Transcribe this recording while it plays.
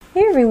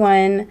Hey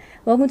everyone,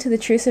 welcome to the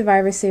True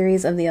Survivor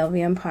series of the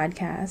LVM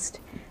podcast.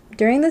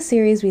 During the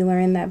series, we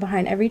learn that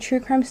behind every true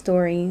crime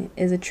story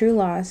is a true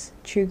loss,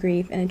 true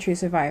grief, and a true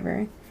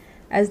survivor.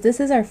 As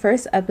this is our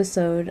first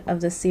episode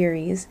of the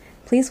series,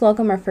 please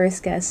welcome our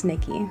first guest,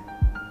 Nikki.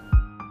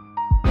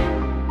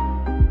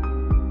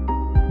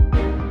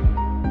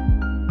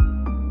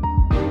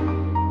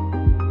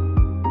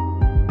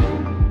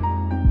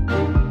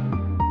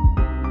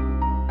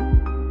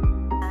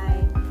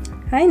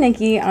 Hi,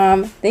 Nikki.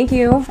 Thank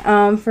you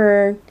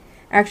for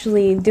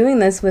actually doing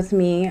this with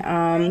me.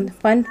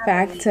 Fun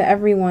fact to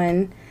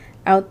everyone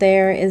out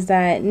there is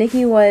that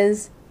Nikki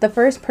was the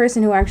first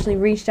person who actually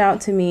reached out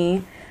to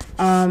me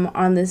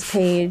on this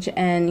page,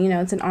 and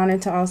it's an honor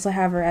to also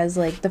have her as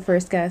like the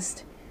first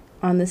guest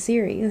on the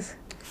series.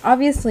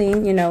 Obviously,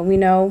 we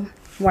know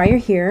why you're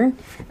here,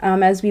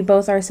 as we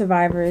both are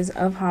survivors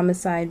of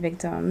homicide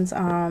victims.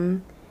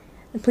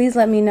 Please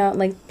let me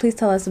know, please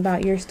tell us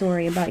about your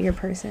story, about your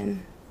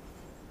person.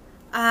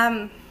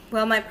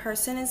 Well, my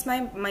person is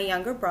my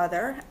younger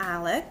brother,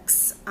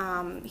 Alex.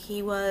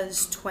 He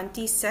was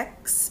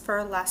 26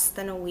 for less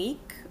than a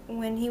week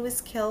when he was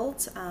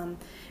killed.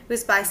 It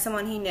was by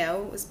someone he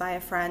knew. It was by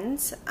a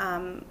friend.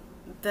 I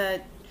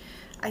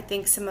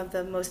think some of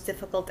the most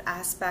difficult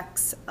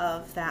aspects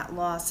of that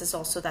loss is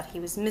also that he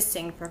was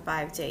missing for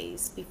 5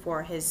 days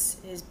before his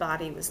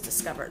body was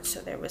discovered. So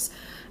there was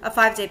a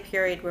 5-day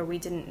period where we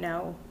didn't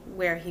know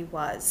where he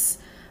was.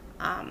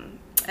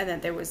 And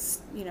then there was,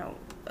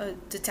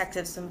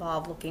 detectives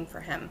involved looking for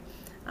him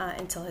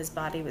until his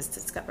body was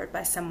discovered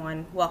by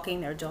someone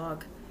walking their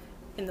dog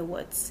in the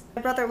woods.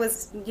 My brother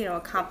was, a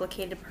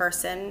complicated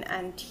person,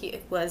 and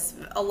it was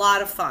a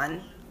lot of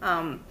fun.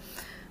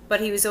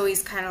 But he was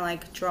always kind of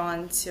like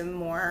drawn to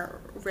more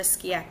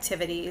risky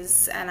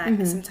activities,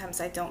 and sometimes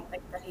I don't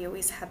think that he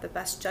always had the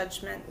best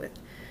judgment with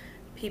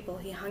people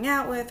he hung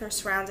out with or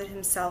surrounded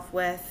himself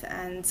with,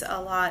 and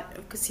a lot,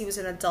 because he was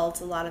an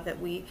adult, a lot of it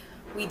we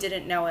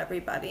didn't know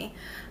everybody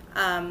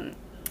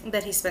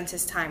that he spent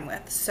his time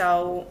with.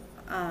 So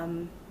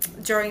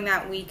during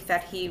that week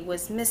that he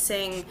was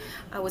missing,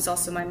 was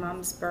also my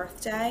mom's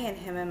birthday, and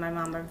him and my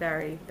mom are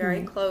very,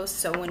 very close.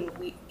 So when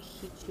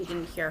she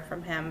didn't hear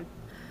from him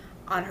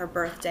on her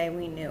birthday,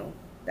 we knew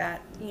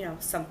that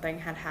something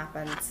had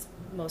happened,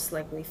 most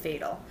likely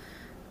fatal.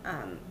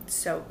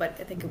 But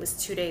I think it was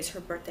 2 days. Her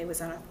birthday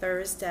was on a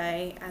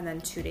Thursday, and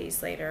then 2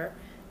 days later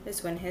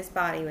is when his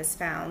body was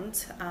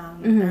found. I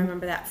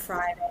remember that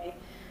Friday,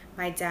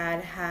 my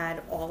dad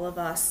had all of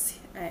us,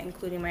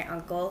 including my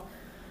uncle,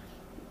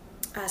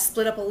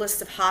 split up a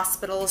list of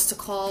hospitals to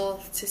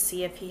call to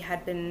see if he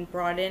had been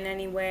brought in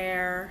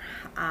anywhere.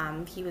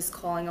 He was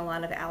calling a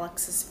lot of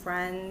Alex's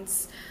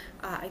friends.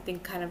 I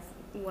think kind of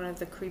one of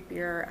the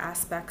creepier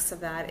aspects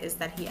of that is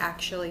that he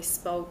actually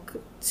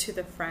spoke to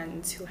the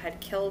friends who had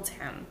killed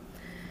him.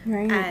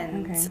 Right.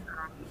 And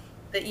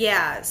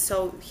okay.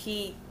 So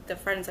the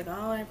friend's like,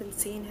 oh, I haven't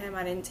seen him.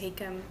 I didn't take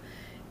him.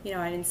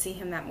 I didn't see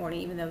him that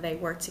morning, even though they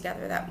worked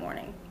together that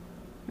morning.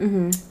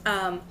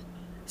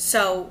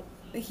 So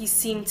he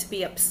seemed to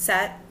be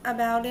upset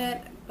about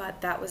it,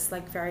 but that was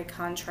like very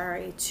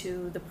contrary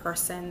to the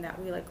person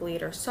that we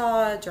later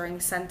saw during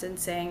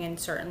sentencing, and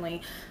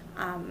certainly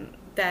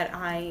that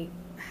I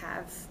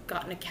have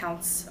gotten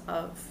accounts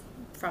of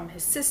from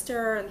his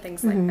sister and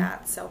things like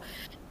that. So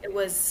it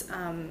was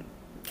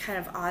kind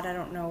of odd. I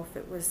don't know if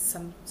it was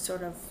some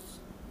sort of,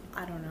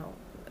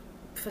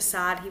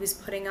 facade he was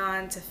putting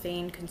on to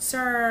feign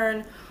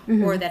concern,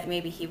 or that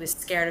maybe he was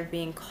scared of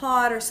being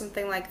caught or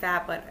something like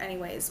that. But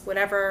anyways,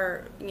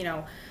 whatever,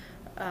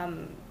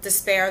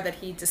 despair that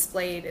he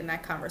displayed in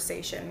that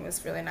conversation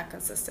was really not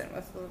consistent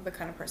with the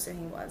kind of person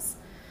he was.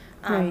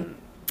 Right.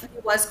 He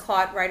was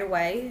caught right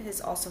away.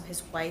 His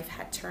wife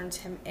had turned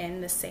him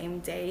in the same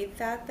day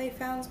that they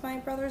found my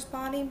brother's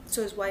body.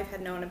 So his wife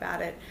had known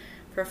about it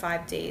for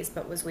 5 days,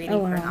 but was waiting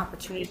for an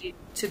opportunity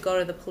to go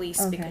to the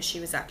police because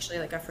she was actually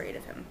afraid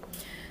of him.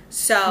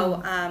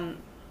 So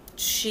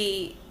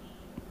she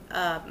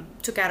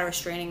took out a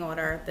restraining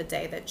order the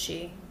day that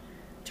she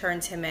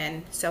turned him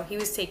in. So he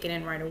was taken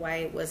in right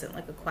away. It wasn't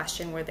like a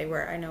question where they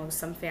were, I know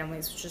some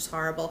families, which is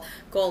horrible,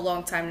 go a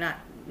long time not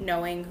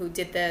knowing who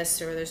did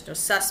this, or there's no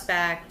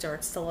suspect, or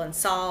it's still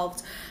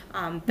unsolved.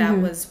 That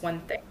was one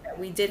thing that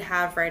we did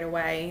have right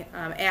away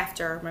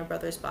after my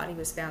brother's body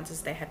was found,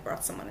 is they had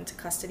brought someone into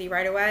custody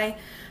right away.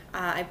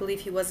 I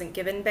believe he wasn't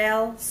given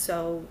bail,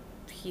 so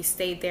he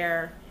stayed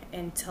there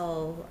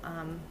until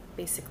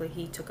basically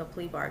he took a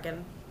plea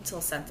bargain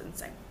until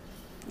sentencing.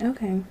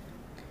 Okay.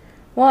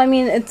 Well, I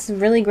mean, it's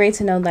really great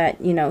to know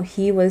that,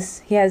 he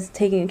has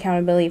taken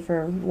accountability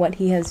for what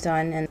he has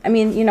done. And I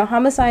mean,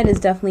 homicide is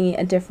definitely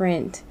a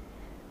different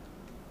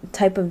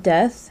type of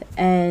death,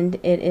 and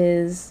it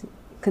is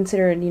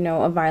considered,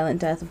 a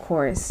violent death, of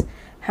course.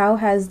 How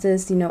has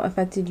this,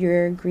 affected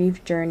your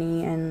grief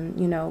journey and,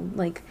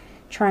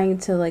 trying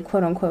to,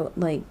 quote unquote,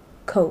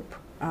 cope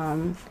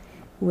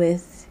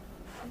with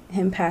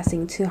him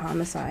passing to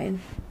homicide?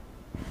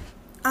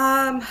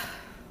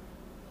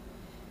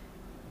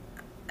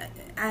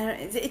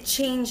 it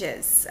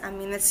changes. I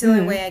mean, that's the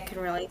only way I can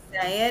really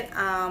say it.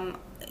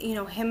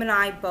 Him and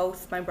I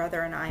both, my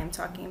brother and I, am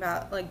talking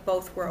about, like,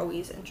 both were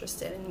always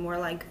interested in more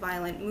like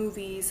violent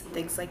movies and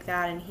things like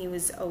that, and he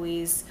was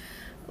always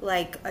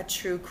like a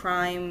true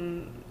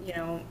crime,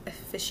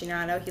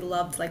 aficionado. He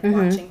loved like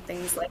watching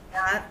things like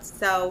that.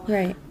 So,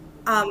 Right.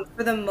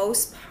 for the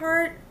most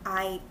part,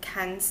 I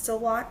can still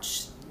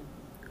watch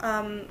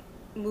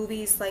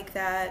movies like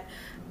that.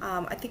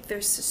 I think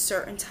there's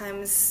certain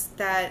times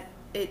that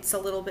it's a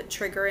little bit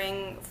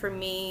triggering for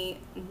me.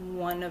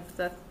 One of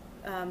the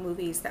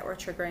movies that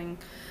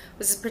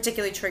was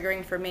particularly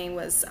triggering for me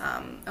was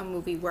a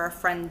movie where a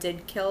friend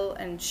did kill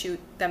and shoot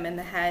them in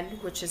the head,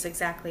 which is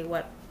exactly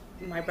what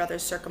my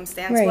brother's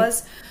circumstance Right.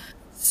 was.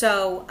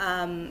 So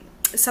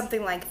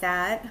something like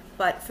that.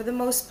 But for the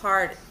most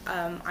part,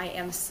 I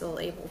am still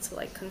able to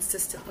like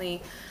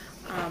consistently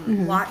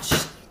watch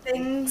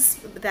things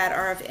that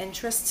are of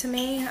interest to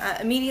me.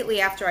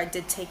 Immediately after I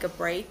did take a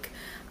break,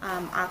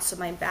 also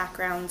my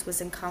background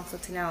was in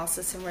conflict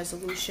analysis and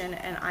resolution,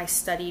 and I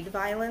studied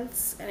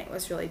violence, and it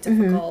was really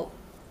difficult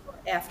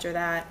after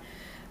that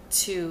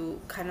to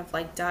kind of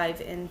like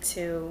dive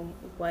into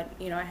what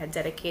I had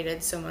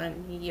dedicated so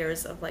many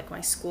years of like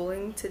my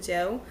schooling to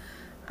do.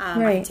 I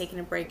Right. had taken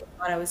a break. I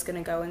thought I was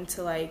going to go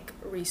into like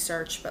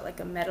research, but like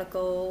a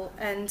medical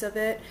end of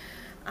it.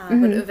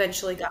 But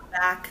eventually got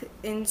back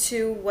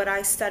into what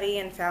I study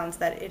and found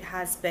that it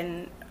has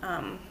been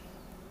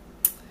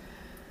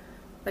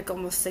like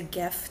almost a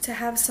gift to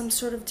have some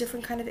sort of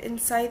different kind of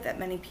insight that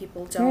many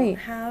people don't Right.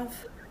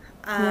 have.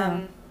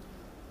 Yeah.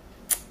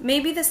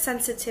 Maybe the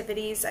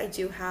sensitivities I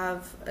do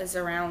have is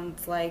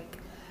around like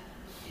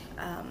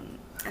I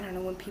don't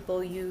know, when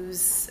people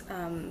use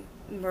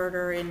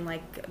murder in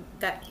like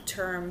that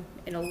term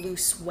in a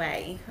loose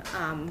way,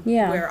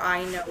 Yeah. where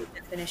I know the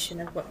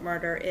definition of what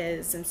murder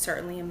is, and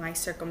certainly in my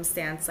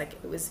circumstance, like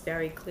it was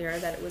very clear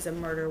that it was a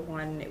murder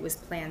one. It was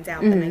planned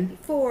out the night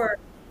before.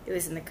 It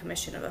was in the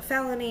commission of a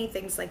felony,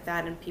 things like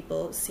that, and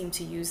people seem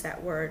to use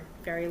that word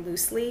very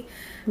loosely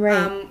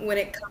Right. when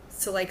it comes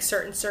to like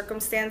certain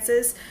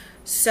circumstances.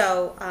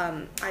 So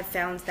I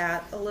found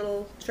that a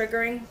little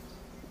triggering.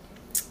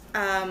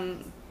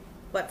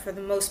 But for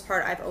the most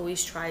part, I've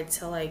always tried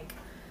to like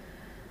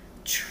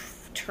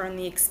turn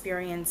the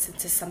experience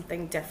into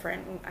something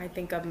different. I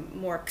think I'm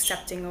more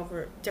accepting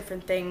over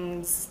different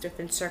things,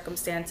 different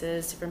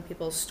circumstances, different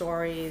people's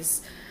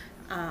stories,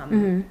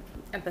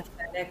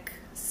 empathetic.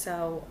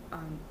 So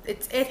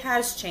it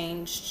has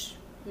changed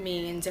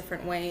me in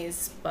different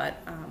ways, but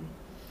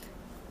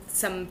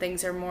some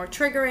things are more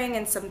triggering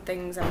and some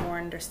things I'm more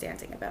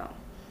understanding about.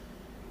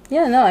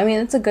 Yeah, no, I mean,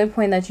 it's a good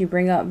point that you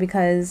bring up,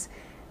 because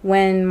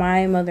when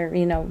my mother,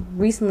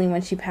 recently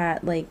when she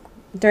passed, like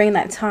during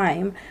that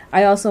time,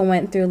 I also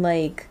went through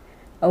like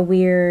a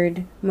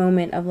weird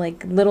moment of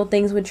like little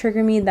things would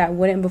trigger me that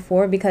wouldn't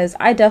before, because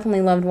I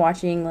definitely loved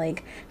watching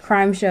like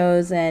crime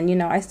shows, and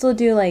I still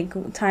do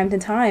like time to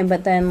time,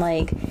 but then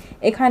like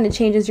it kind of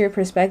changes your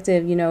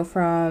perspective,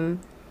 from,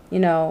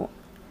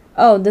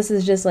 oh, this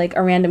is just like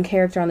a random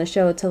character on the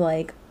show, to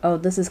like, oh,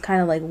 this is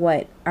kind of like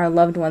what our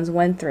loved ones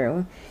went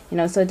through,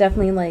 so it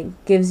definitely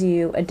like gives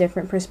you a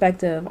different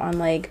perspective on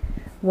like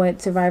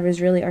what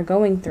survivors really are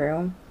going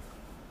through.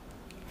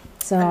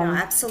 So, No,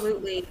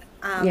 absolutely.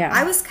 yeah.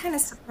 I was kind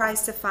of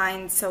surprised to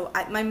find. So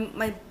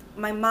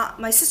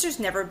my sister's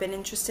never been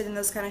interested in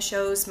those kind of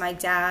shows. My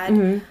dad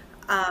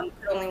could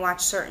only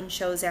watch certain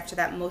shows after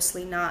that,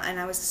 mostly not. And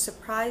I was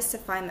surprised to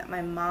find that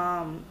my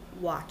mom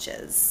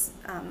watches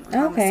Okay.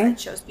 homicide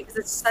shows, because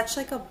it's such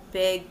like a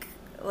big,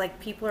 like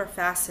people are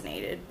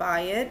fascinated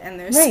by it, and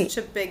there's Right.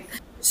 such a big,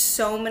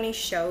 so many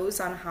shows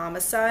on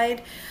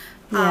homicide.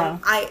 Yeah.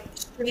 I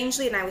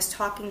strangely, and I was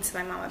talking to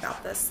my mom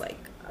about this like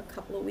a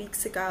couple of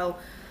weeks ago,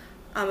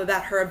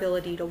 about her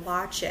ability to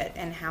watch it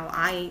and how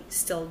I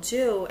still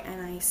do.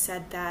 And I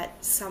said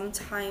that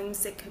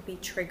sometimes it could be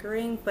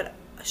triggering, but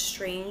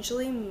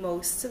strangely,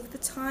 most of the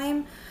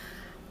time,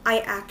 I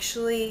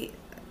actually,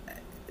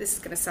 this is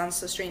going to sound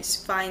so strange,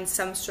 find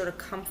some sort of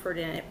comfort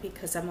in it,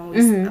 because I'm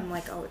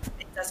like, oh,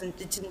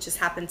 it didn't just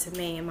happen to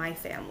me and my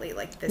family.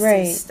 Like this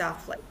Right. is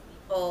stuff like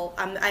people,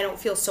 I don't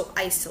feel so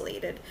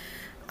isolated.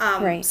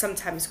 Right.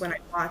 Sometimes when I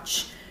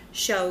watch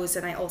shows,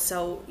 and I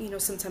also,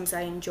 sometimes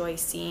I enjoy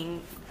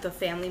seeing the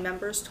family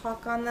members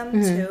talk on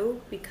them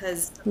too,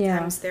 because Yeah.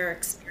 sometimes their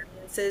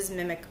experiences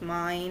mimic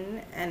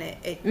mine, and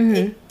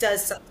it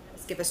does sometimes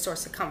give a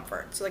source of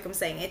comfort. So like I'm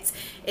saying,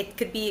 it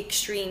could be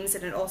extremes,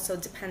 and it also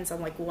depends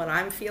on like what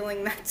I'm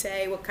feeling that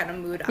day, what kind of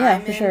mood Yeah,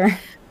 I'm for in. sure.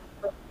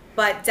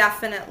 But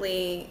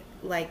definitely,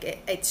 like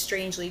it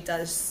strangely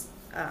does,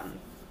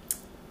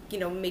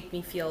 make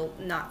me feel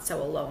not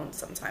so alone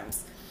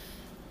sometimes.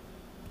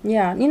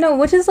 Yeah,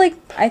 which is like,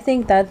 I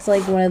think that's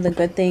like one of the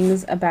good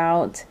things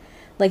about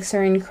like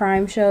certain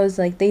crime shows.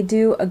 Like they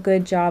do a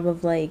good job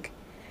of like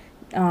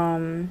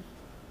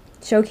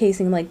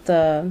showcasing like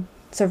the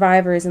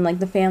survivors and like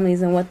the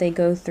families and what they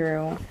go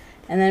through.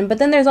 But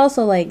then there's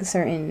also like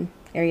certain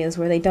areas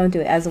where they don't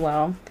do it as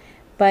well.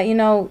 But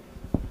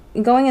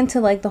going into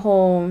like the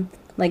whole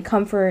like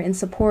comfort and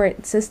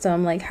support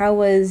system. Like, how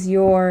was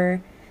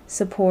your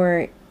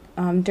support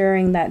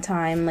during that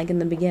time, like in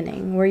the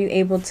beginning? Were you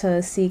able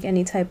to seek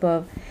any type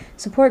of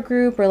support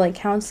group or like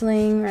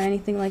counseling or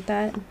anything like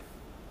that?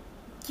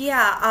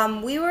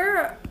 Yeah, we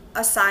were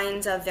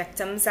assigned a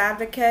victims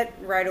advocate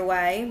right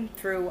away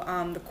through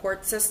the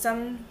court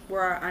system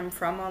where I'm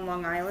from on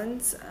Long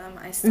Island.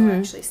 I still Mm-hmm.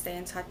 actually stay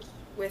in touch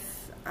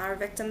with our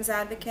victims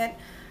advocate.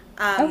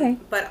 Okay.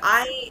 But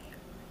I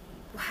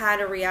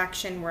had a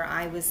reaction where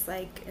I was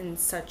like in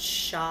such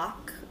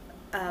shock,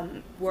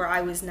 where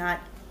I was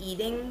not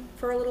eating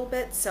for a little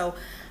bit. So,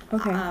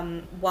 Okay.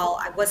 while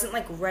I wasn't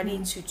like ready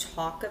to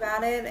talk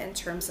about it in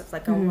terms of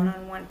like a Mm-hmm.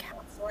 one-on-one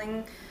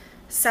counseling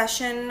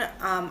session,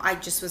 I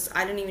just was,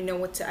 I didn't even know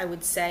what I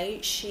would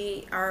say.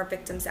 Our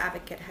victims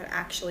advocate had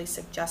actually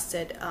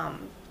suggested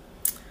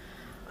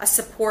a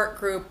support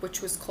group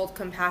which was called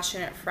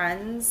Compassionate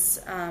Friends.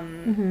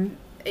 Mm-hmm.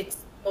 It's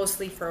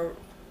mostly for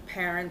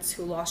parents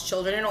who lost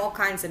children in all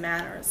kinds of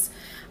manners.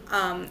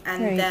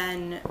 And Right.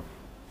 then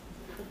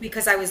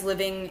because I was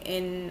living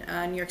in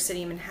New York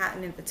City,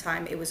 Manhattan at the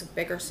time, it was a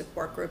bigger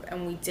support group,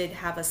 and we did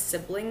have a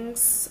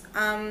siblings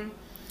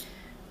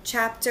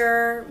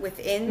chapter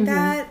within Mm-hmm.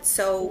 that.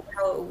 So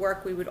how it would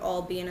work, we would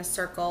all be in a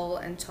circle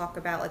and talk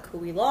about like who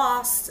we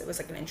lost. It was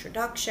like an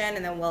introduction,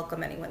 and then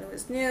welcome anyone who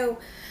was new,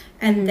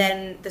 and Mm-hmm.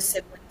 then the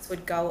siblings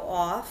would go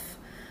off.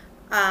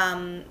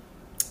 Um,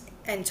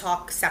 and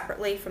talk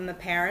separately from the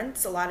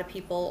parents. A lot of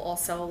people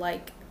also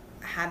like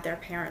had their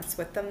parents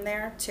with them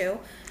there too.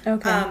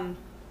 Okay. Um,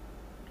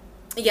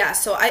 yeah,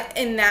 so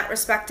in that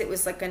respect, it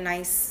was like a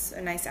nice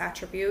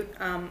attribute.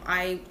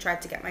 I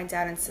tried to get my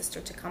dad and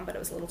sister to come, but it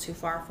was a little too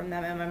far from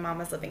them, and my mom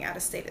was living out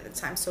of state at the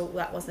time, so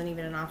that wasn't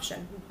even an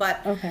option. But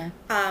Okay.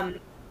 um,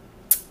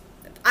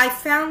 I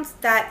found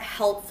that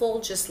helpful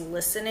just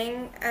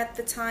listening at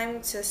the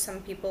time to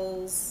some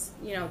people's,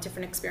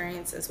 different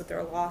experiences with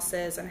their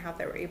losses and how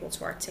they were able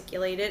to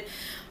articulate it.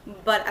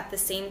 But at the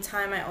same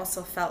time, I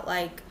also felt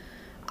like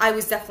I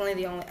was definitely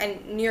the only,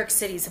 and New York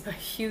City is a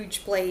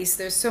huge place.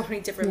 There's so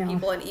many different Yeah.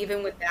 people. And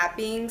even with that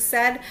being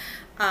said,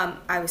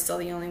 I was still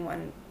the only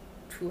one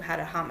who had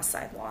a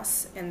homicide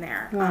loss in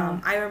there.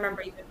 Wow. I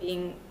remember even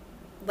being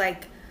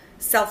like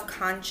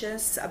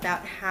self-conscious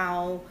about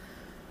how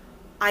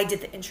I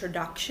did the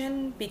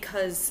introduction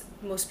because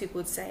most people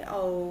would say,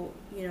 oh,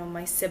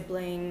 my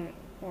sibling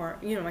or,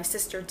 my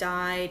sister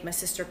died, my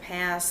sister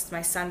passed,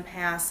 my son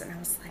passed. And I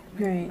was like,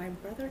 Right. my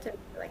brother didn't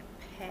like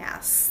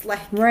pass.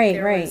 Like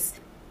Right. there Right. was,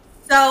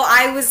 so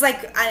I was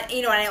like,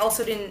 and I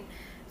also didn't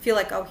feel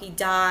like, oh, he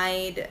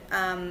died.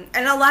 And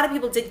a lot of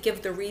people did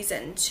give the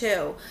reason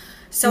too.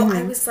 So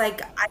I Mm-hmm. was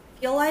like, I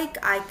feel like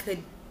I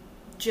could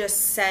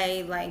just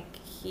say like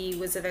he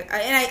was a victim,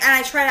 and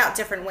I tried out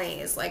different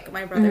ways. Like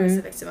my brother was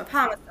a Mm-hmm. victim of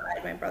homicide,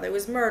 my brother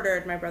was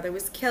murdered, my brother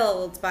was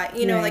killed. But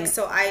like Right.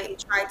 so, I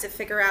tried to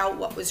figure out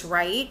what was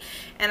right,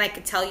 and I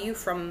could tell you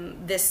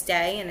from this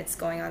day, and it's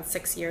going on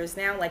 6 years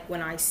now. Like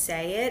when I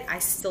say it, I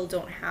still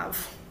don't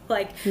have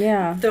like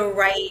Yeah. the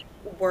right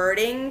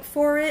wording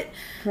for it.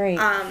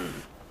 Right.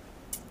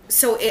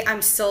 So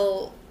I'm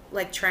still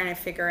like trying to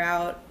figure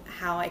out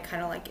how I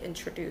kind of like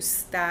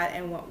introduce that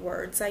and what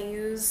words I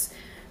use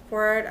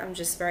for it. I'm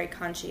just very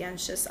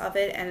conscientious of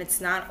it, and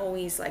it's not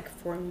always like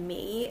for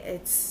me.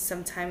 It's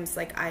sometimes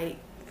like I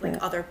like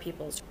For- other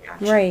people's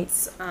Right.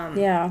 reactions.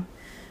 Yeah.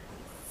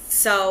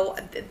 So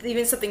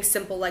even something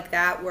simple like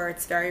that, where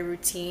it's very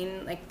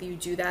routine, like you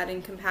do that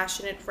in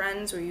Compassionate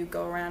Friends, where you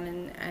go around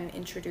and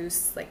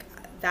introduce, like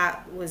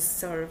that was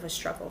sort of a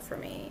struggle for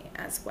me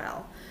as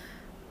well.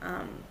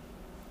 Um,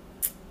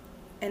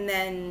 and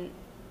then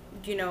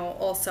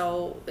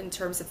also in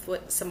terms of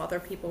what some other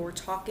people were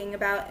talking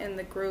about in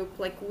the group,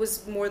 like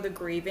was more the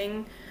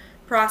grieving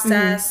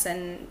Mm-hmm. process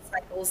and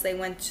cycles they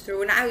went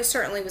through, and I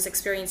certainly was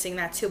experiencing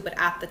that too, but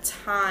at the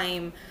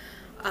time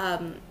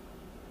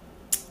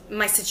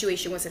my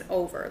situation wasn't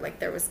over. Like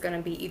there was going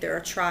to be either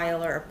a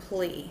trial or a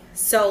plea,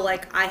 so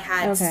like I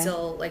had Okay.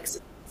 still like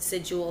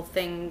residual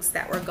things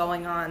that were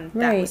going on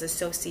that was Right.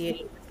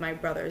 associated with my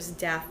brother's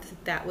death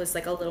that was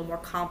like a little more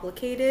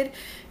complicated,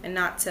 and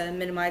not to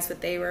minimize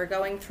what they were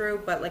going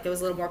through, but like it was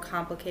a little more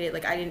complicated.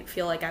 Like I didn't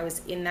feel like I was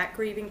in that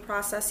grieving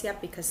process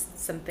yet because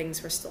some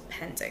things were still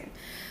pending.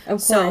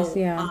 Of course. So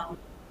Yeah.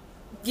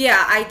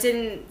 yeah, I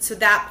didn't. So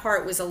that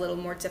part was a little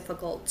more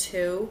difficult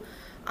too.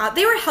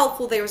 They were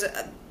helpful.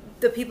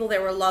 The people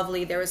there were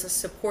lovely. They were as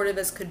supportive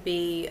as could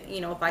be.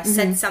 If I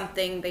Mm-hmm. said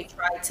something, they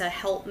tried to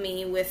help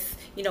me with,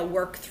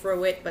 work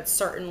through it. But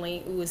certainly,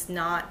 it was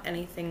not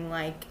anything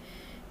like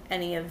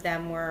any of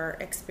them were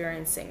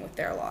experiencing with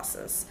their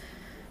losses.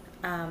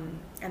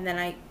 And then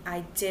I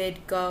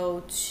did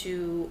go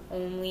to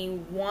only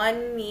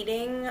one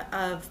meeting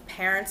of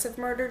parents of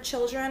murdered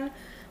children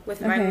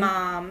with my Okay.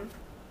 mom,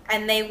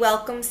 and they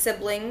welcome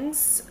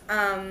siblings,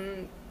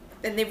 and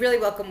they really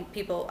welcome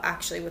people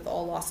actually with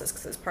all losses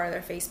because it's part of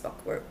their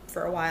Facebook group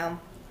for a while.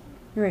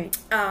 Right.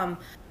 Um,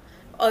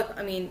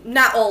 I mean,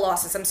 not all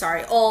losses. I'm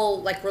sorry,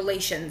 all like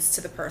relations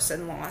to the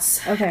person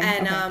lost, Okay.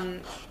 and Okay.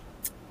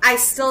 I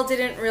still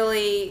didn't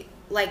really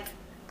like.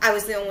 I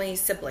was the only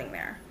sibling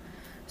there.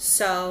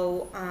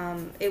 So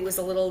it was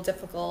a little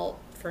difficult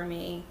for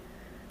me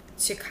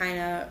to kind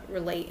of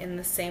relate in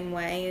the same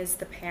way as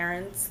the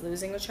parents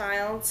losing a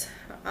child.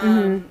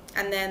 And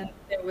then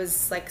there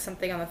was like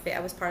something on I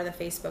was part of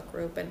the Facebook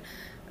group, and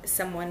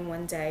someone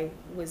one day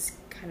was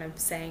kind of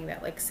saying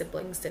that like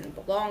siblings didn't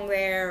belong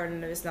there,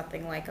 and there was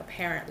nothing like a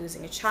parent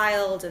losing a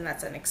child, and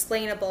that's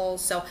unexplainable.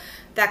 So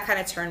that kind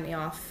of turned me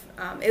off.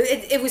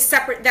 It was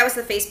separate. That was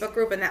the Facebook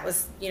group, and that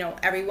was, you know,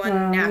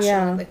 everyone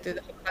nationally, like through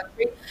the whole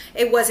country.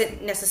 It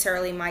wasn't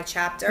necessarily my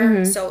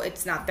chapter, so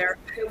it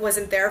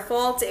wasn't their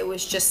fault. It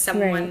was just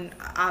someone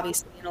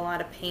obviously in a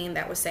lot of pain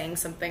that was saying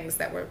some things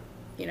that were,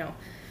 you know,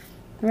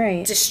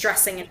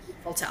 distressing and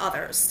painful to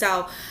others.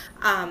 So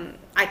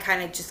I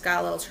kind of just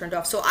got a little turned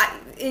off. So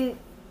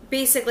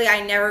basically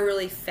I never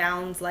really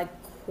found like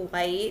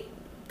quite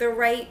the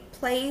right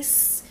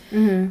place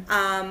in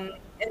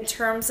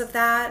terms of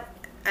that.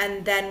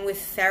 And then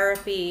with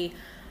therapy,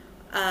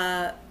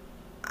 I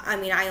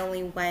mean, I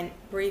only went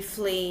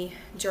briefly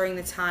during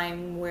the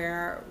time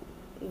where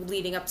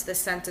leading up to the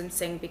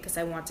sentencing, because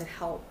I wanted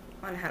help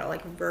on how to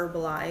like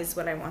verbalize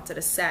what I wanted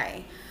to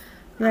say.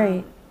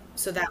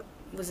 So that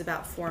was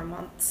about 4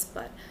 months,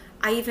 but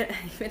I even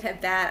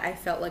at that, I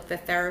felt like the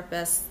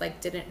therapist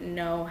like didn't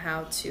know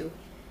how to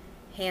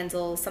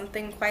handle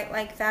something quite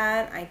like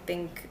that. I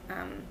think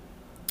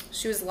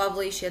she was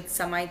lovely. She had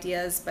some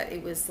ideas, but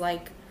it was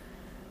like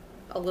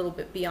a little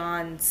bit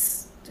beyond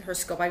her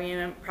scope. I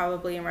mean,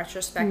 probably in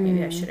retrospect,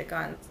 maybe I should have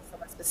gone to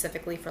someone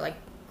specifically for like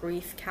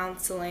grief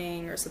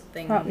counseling or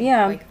something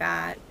like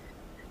that.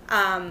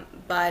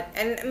 But,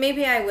 and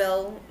maybe I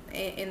will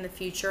in the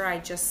future. I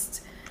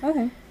just,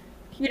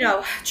 you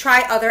know,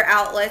 try other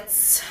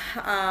outlets,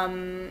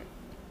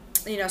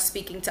 you know,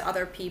 speaking to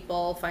other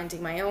people,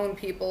 finding my own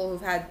people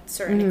who've had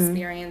certain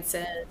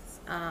experiences,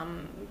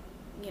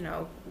 you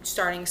know,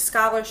 starting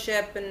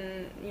scholarship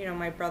and, you know,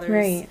 my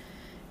brother's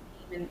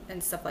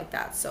and stuff like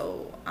that.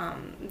 So,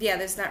 yeah,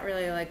 there's not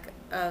really like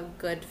a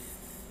good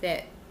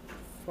fit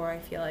for, I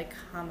feel like,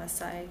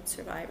 homicide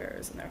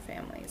survivors and their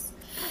families.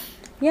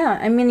 Yeah,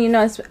 I mean, you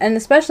know, and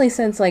especially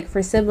since like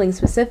for siblings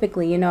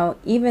specifically, you know,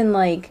 even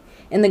like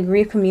in the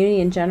grief community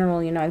in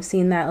general, you know, I've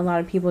seen that a lot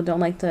of people don't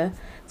like to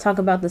talk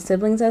about the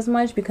siblings as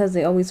much because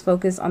they always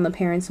focus on the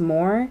parents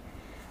more.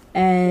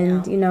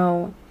 And, you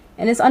know,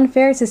 and it's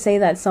unfair to say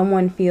that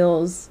someone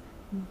feels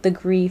the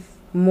grief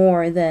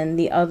more than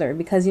the other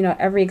because, you know,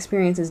 every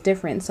experience is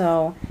different.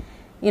 So,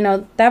 you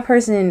know, that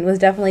person was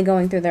definitely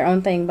going through their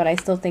own thing, but I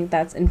still think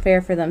that's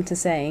unfair for them to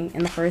say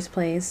in the first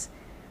place.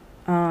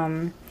 But I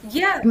mean,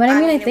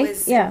 I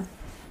think,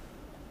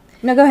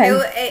 no, go ahead.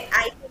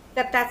 I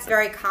think that's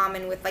very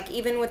common with, like,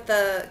 even with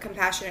the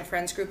Compassionate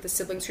Friends group, the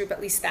siblings group, at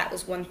least that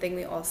was one thing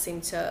we all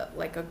seemed to,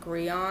 like,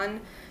 agree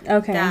on.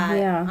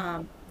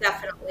 That,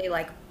 definitely,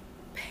 like,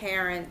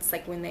 parents,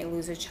 like, when they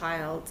lose a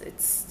child,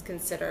 it's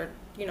considered,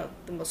 you know,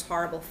 the most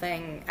horrible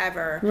thing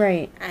ever.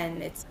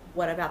 And it's,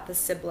 what about the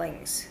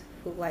siblings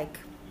who, like,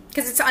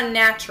 because it's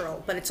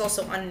unnatural, but it's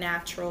also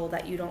unnatural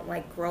that you don't,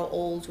 like, grow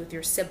old with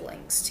your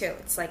siblings, too.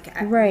 It's, like,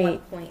 at one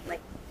point,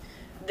 like,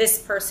 this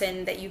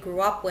person that you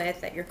grew up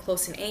with, that you're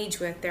close in age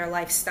with, their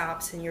life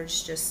stops and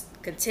yours just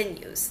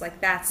continues.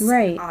 Like, that's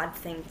an odd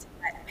thing to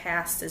get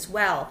past as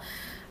well.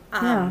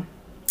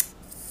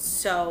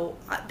 So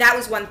that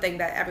was one thing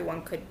that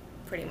everyone could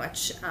pretty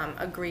much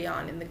agree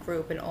on in the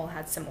group, and all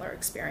had similar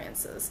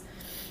experiences.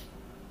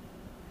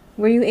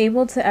 Were you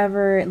able to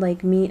ever,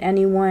 like, meet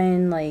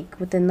anyone, like,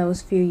 within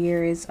those few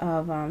years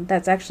of,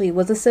 that's actually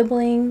was a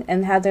sibling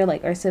and had their,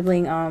 like, our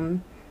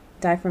sibling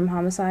die from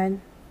homicide?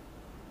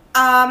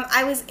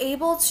 I was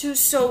able to,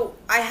 so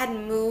I had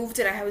moved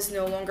and I was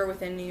no longer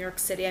within New York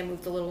City. I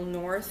moved a little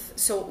north,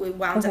 so it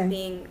wound up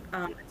being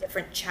a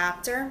different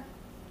chapter.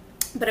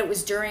 But it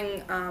was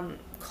during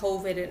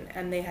COVID,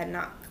 and they had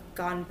not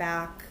gone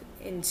back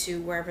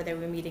into wherever they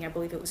were meeting. I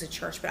believe it was a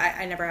church, but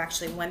I never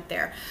actually went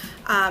there.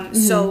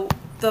 So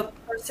the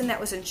person that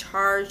was in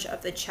charge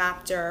of the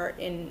chapter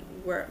in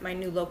where my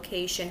new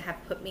location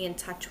had put me in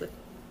touch with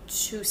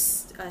two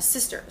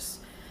sisters.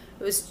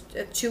 It was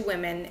two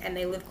women, and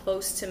they lived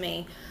close to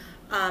me,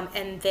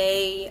 and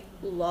they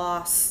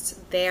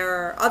lost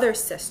their other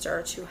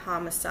sister to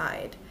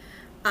homicide.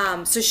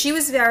 So she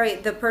was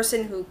the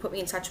person who put me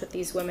in touch with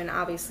these women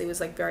obviously was,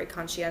 like, very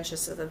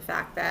conscientious of the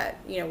fact that,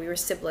 you know, we were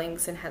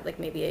siblings and had, like,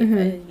 maybe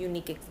a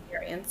unique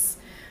experience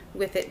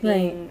with it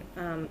being,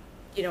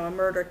 you know, a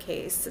murder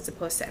case as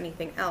opposed to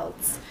anything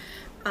else.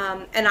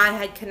 And I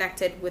had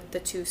connected with the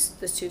two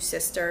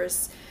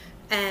sisters.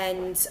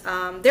 And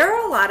there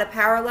are a lot of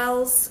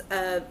parallels.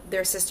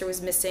 Their sister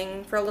was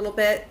missing for a little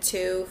bit,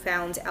 too,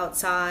 found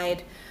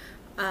outside.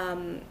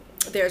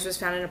 Theirs was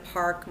found in a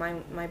park.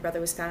 My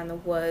brother was found in the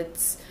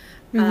woods.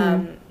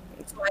 So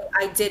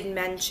I did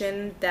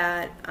mention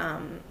that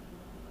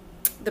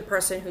the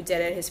person who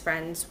did it, his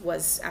friend,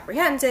 was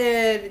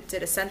apprehended,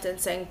 did a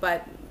sentencing,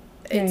 but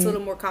it's a Right.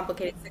 little more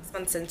complicated. 6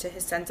 months into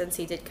his sentence,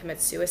 he did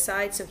commit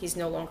suicide, so he's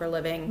no longer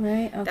living.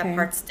 Right. That Okay.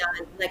 part's done.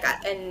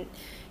 And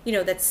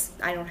that's,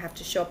 I don't have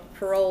to show up at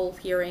parole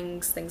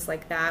hearings, things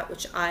like that,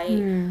 which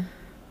Hmm.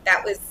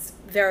 that was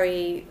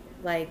very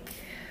like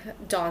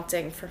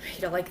daunting for me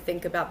to like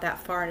think about that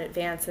far in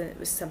advance, and it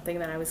was something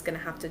that I was going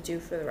to have to do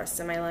for the rest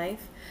of my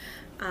life.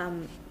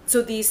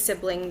 So these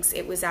siblings,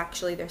 it was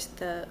actually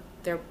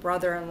their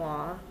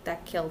brother-in-law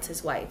that killed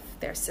his wife,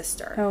 their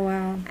sister, Oh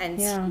wow. and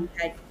Yeah. he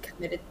had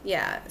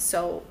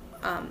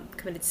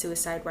committed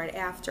suicide right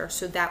after.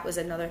 So that was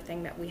another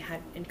thing that we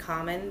had in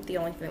common. The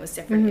only thing that was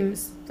different, it Mhm.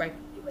 was right.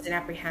 He wasn't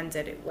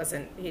apprehended. It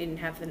wasn't. He didn't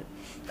have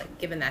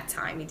given that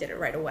time. He did it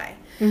right away.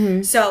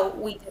 Mhm. So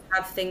we did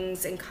have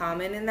things in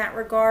common in that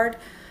regard,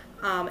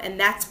 and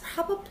that's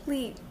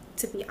probably,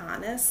 to be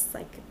honest,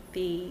 like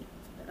the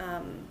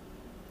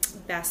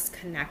best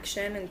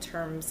connection in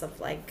terms of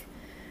like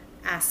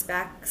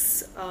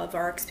aspects of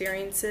our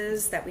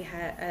experiences that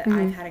I've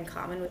Mhm. had in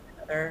common with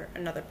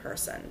another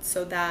person.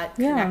 So that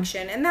Yeah.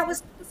 connection, and that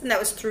was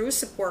through a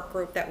support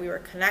group that we were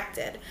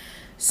connected. Okay.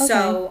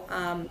 So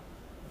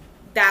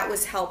that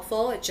was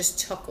helpful. It just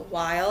took a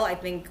while. I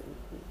think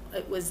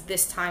it was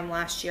this time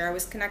last year I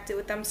was connected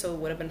with them, so it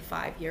would have been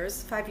 5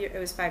 years. It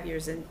was 5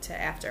 years into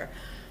after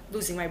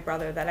losing my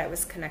brother that I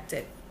was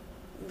connected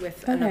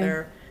with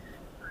Okay.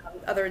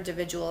 other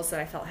individuals that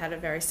I felt had a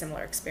very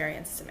similar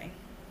experience to me.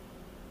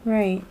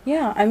 Right.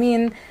 Yeah. I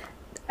mean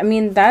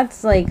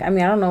that's like, I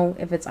mean, I don't know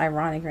if it's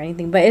ironic or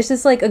anything, but it's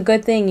just like a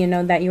good thing,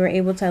 that you were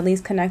able to at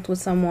least connect with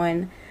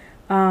someone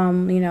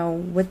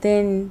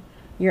within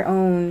your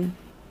own,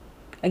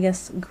 I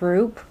guess,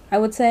 group, I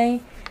would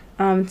say,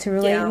 to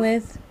relate Yeah.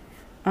 with.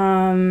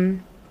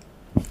 Um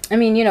I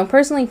mean,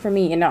 personally for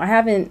me, I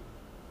haven't,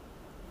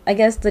 I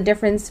guess the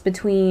difference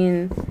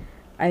between,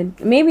 I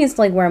maybe it's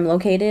like where I'm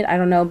located, I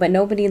don't know, but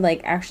nobody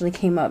like actually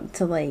came up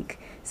to like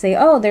say,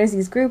 "Oh, there's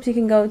these groups you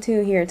can go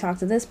to here, talk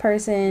to this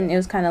person." It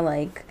was kind of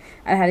like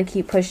I had to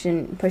keep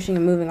pushing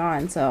and moving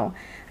on. So,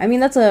 I mean,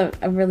 that's a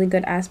really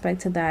good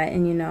aspect to that.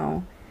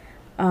 And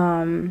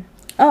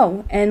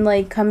oh, and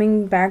like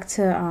coming back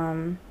to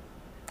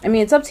I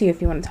mean, it's up to you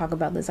if you want to talk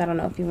about this. I don't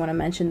know if you want to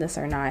mention this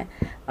or not.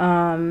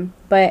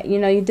 But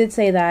you did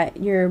say that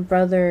your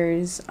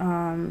brother's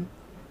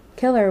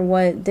killer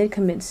what did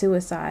commit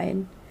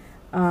suicide.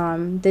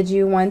 Did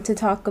you want to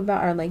talk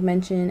about or like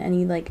mention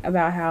any like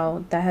about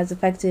how that has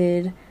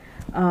affected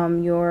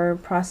your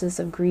process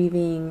of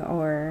grieving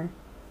or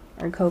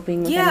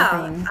coping with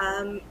Yeah,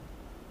 anything?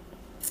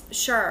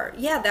 sure.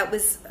 Yeah, that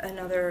was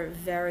another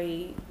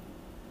very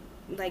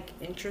like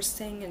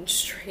interesting and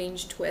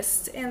strange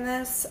twist in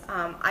this.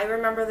 I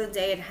remember the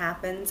day it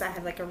happened. I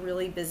had like a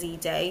really busy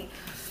day.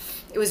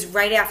 It was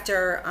right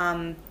after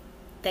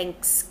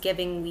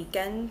Thanksgiving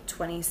weekend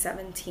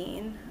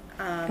 2017.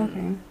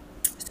 Okay.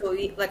 So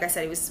like I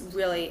said, it was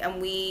really,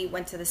 and we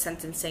went to the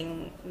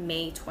sentencing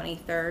May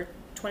 23rd,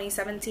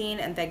 2017,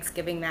 and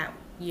Thanksgiving that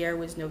year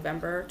was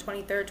November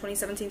 23rd,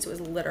 2017. So it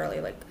was literally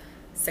like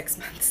 6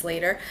 months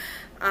later.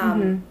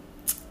 Um, Mhm.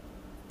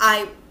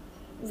 I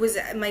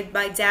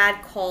my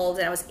dad called,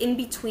 and I was in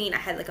between. I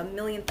had like a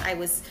million. I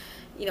was,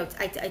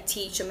 I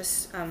teach.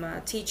 I'm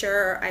a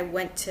teacher. I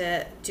went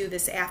to do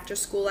this after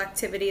school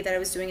activity that I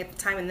was doing at the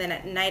time, and then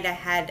at night I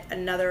had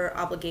another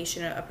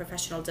obligation, a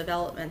professional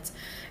development.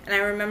 And I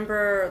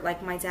remember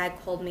like my dad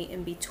called me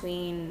in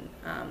between,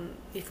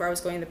 before I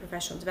was going to the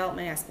professional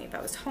development, asked me if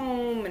I was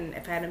home and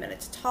if I had a minute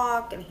to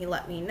talk, and he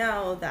let me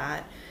know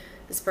that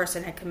this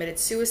person had committed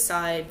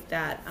suicide.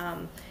 That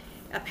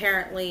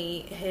apparently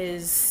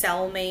his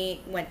cellmate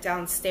went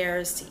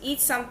downstairs to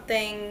eat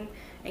something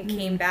and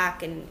came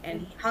back, and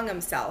he hung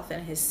himself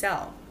in his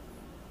cell.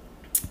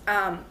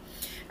 And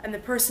the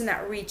person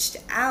that reached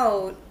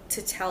out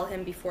to tell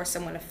him before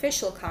someone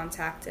official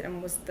contacted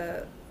him was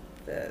the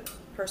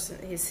person,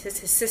 his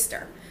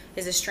sister,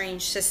 his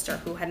estranged sister,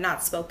 who had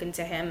not spoken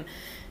to him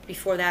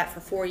before that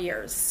for 4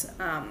 years,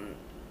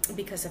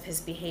 because of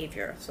his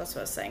behavior. So that's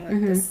what I was saying, like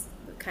Mhm. this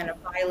kind of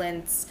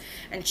violence.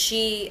 And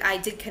I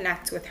did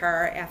connect with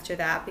her after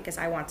that because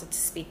I wanted to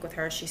speak with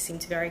her. She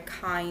seemed very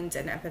kind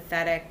and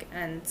empathetic,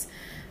 and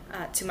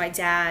to my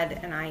dad.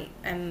 And I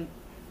am,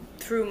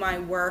 through my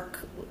work,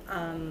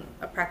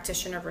 a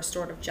practitioner of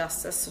restorative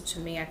justice. So to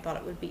me, I thought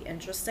it would be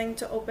interesting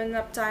to open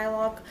up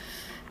dialogue.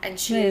 And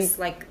she Right. is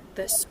like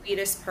the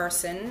sweetest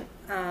person.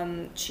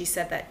 She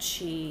said that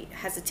she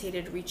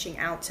hesitated reaching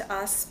out to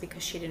us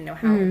because she didn't know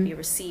how it would Mhm. be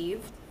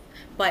received,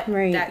 but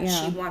Right. that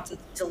she Yeah. wanted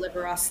to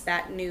deliver us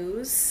that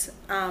news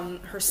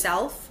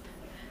herself.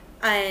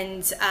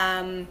 And,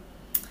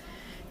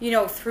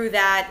 through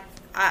that,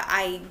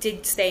 I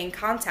did stay in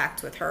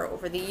contact with her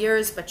over the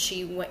years, but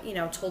she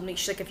told me,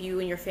 she's like, if you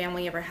and your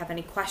family ever have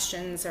any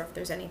questions or if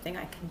there's anything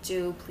I can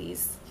do,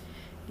 please,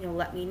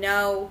 let me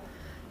know.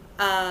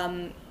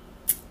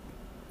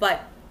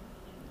 But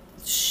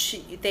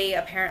they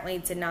apparently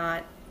did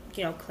not,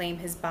 claim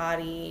his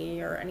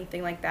body or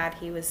anything like that.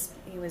 He was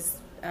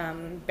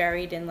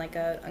buried in like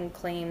a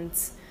unclaimed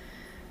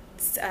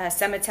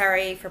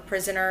cemetery for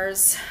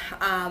prisoners.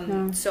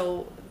 No.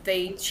 So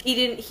he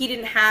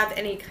didn't have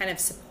any kind of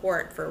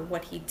support for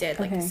what he did.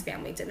 Like his Okay.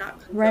 family did not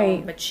condone.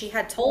 Right. But she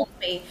had told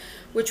me,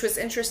 which was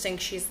interesting.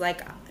 She's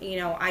like,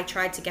 I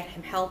tried to get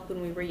him help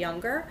when we were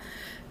younger.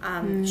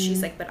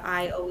 She's like, but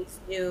I always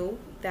knew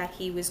that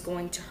he was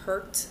going to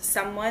hurt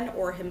someone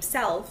or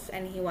himself,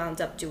 and he wound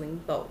up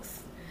doing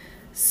both.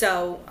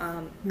 So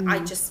I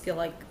just feel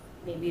like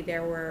maybe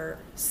there were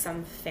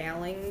some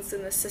failings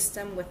in the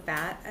system with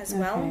that as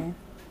well. Okay.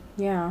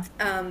 Yeah.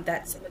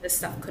 That some of this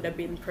stuff could have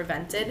been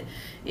prevented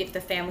if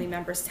the family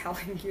members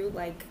telling you,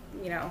 like,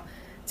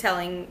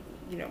 telling,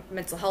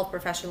 mental health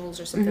professionals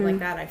or something like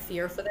that, I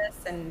fear for this,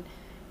 and,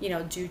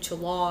 due to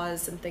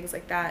laws and things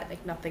like that,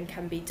 like nothing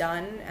can be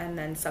done, and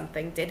then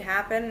something did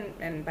happen,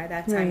 and by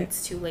that time Right.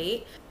 it's too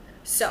late.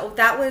 So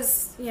that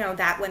was,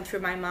 that went through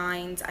my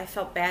mind. I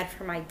felt bad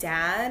for my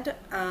dad.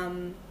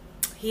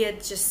 He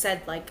had just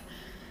said, like,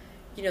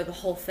 the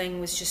whole thing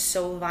was just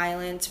so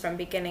violent from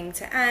beginning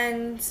to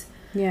end.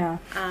 Yeah.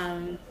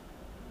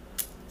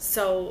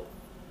 So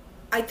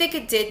I think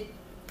it did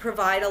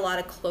provide a lot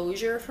of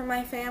closure for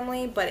my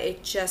family, but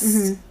it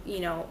just,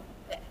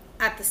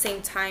 at the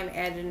same time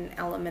added an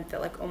element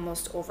that like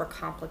almost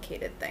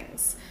overcomplicated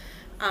things.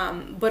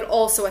 But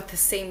also at the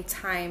same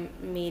time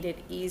made it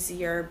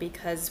easier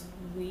because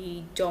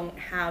we don't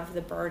have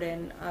the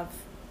burden of,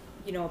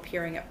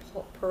 appearing at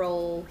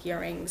parole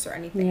hearings or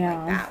anything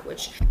like that,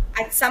 which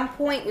at some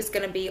point was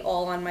going to be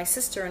all on my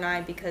sister and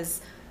I,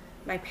 because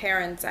my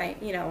parents,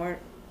 are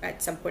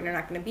at some point are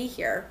not going to be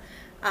here.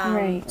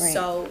 Right.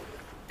 So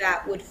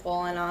that would fall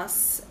on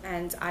us.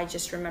 And I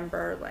just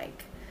remember,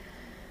 like,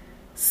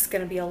 it's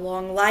going to be a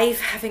long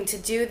life having to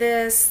do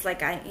this.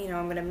 Like, I'm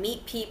going to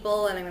meet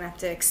people and I'm going to have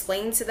to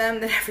explain to them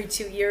that every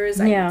 2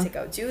 years I need to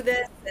go do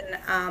this.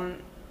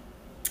 And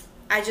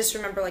I just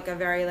remember, like, a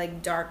very,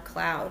 like, dark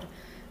cloud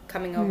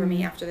coming over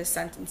me after the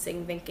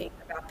sentencing, thinking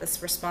about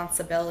this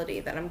responsibility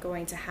that I'm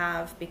going to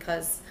have,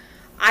 because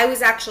I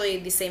was actually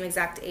the same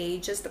exact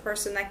age as the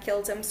person that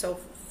killed him.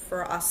 So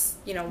for us,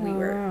 we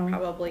were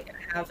probably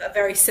going to have a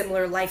very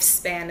similar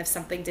lifespan if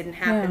something didn't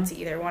happen to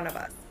either one of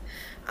us.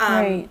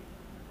 Right.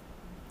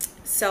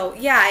 So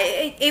yeah,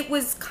 it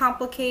was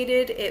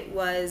complicated. It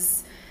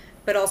was,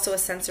 but also a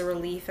sense of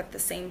relief at the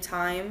same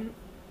time.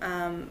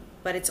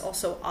 But it's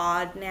also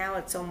odd now.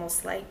 It's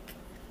almost like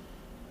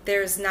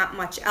there's not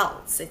much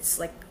else. It's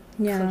like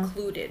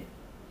concluded,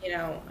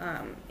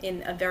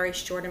 in a very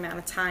short amount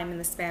of time, in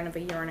the span of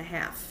a year and a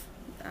half.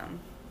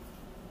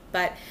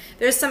 But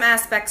there's some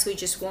aspects we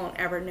just won't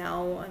ever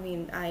know. I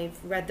mean,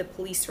 I've read the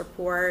police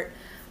report.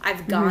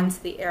 I've gone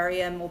to the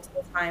area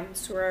multiple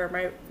times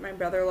where my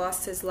brother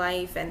lost his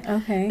life, and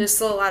there's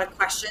still a lot of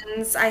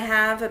questions I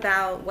have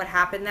about what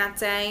happened that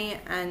day.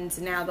 And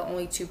now the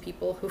only two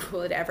people who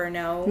would ever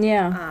know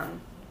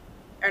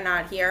are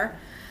not here.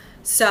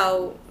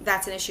 So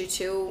that's an issue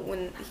too.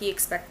 When he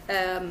accepted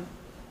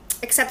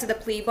the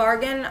plea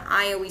bargain,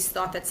 I always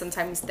thought that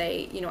sometimes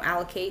they,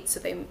 allocate, so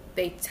they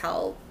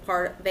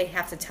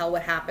have to tell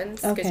what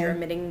happens, because you're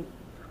admitting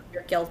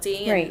you're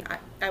guilty. Right. And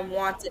I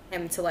wanted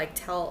him to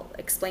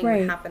explain what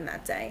happened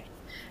that day,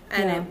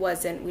 and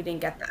we didn't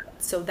get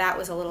that. So that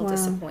was a little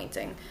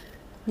disappointing.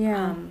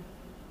 Yeah.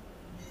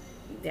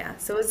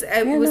 So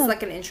it was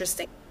like an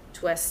interesting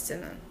twist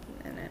in it.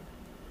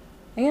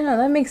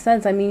 That makes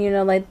sense. I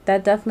mean, like,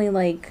 that definitely,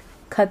 like,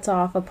 cuts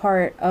off a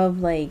part of,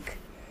 like,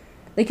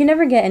 you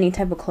never get any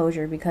type of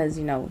closure because,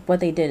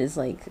 what they did is,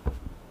 like,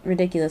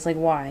 ridiculous. Like,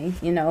 why?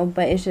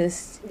 But it's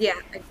just,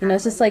 exactly.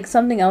 It's just, like,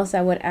 something else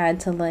that would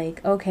add to,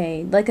 like,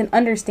 okay, like, an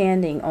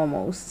understanding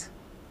almost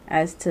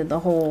as to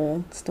the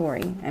whole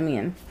story. I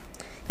mean,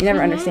 you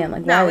never understand,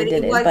 like, why they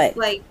did it, but,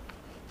 like,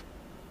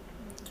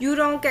 you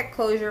don't get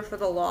closure for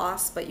the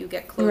loss, but you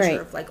get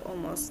closure of, like,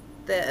 almost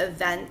the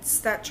events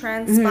that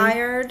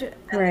transpired,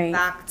 and the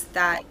fact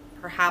that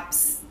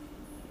perhaps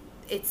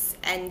it's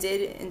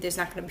ended and there's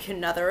not going to be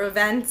another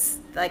event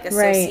like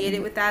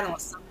associated with that,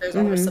 unless there's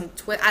always some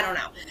twist. I don't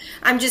know.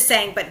 I'm just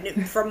saying, but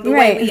from the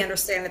way we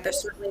understand it,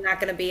 there's certainly not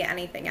going to be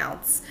anything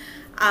else.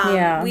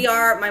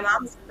 My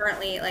mom's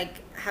currently, like,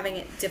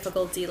 having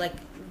difficulty, like,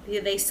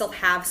 they still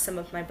have some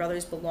of my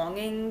brother's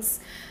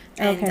belongings,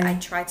 and I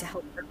try to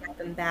help her get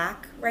them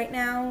back right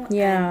now.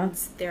 And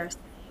they're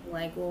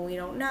like, well, we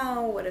don't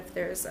know. What if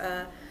there's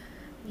an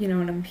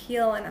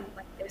appeal? And I'm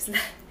like,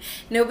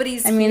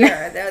 nobody's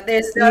here.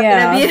 There's not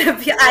gonna be an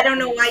appeal. I don't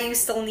know why you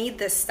still need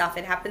this stuff.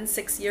 It happened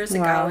 6 years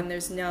ago, and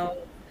there's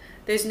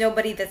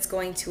nobody that's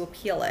going to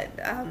appeal it.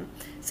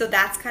 So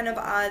that's kind of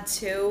odd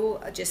too.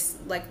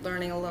 Just like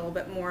learning a little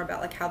bit more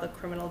about like how the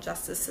criminal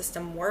justice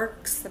system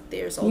works. That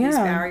there's all these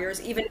barriers.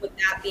 Even with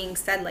that being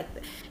said, like,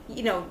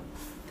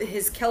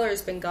 his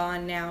killer's been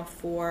gone now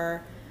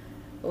for,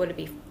 what would it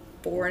be,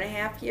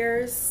 4.5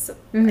 years.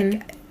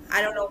 Like,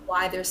 I don't know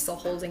why they're still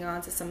holding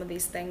on to some of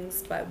these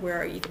things, but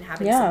we're even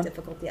having some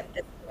difficulty at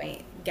this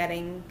point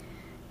getting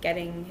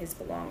his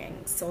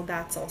belongings. So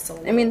that's also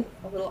a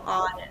little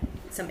odd, and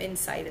some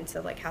insight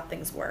into like how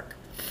things work.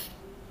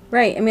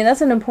 Right. I mean,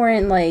 that's an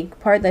important like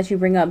part that you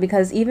bring up,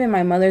 because even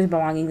my mother's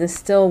belongings is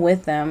still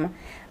with them.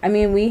 I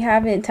mean, we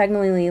haven't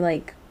technically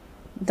like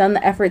done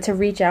the effort to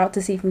reach out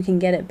to see if we can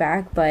get it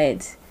back,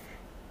 but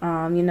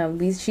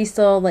she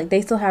still, like,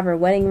 they still have her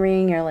wedding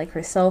ring or like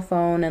her cell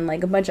phone and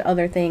like a bunch of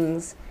other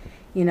things,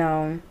 you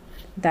know,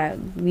 that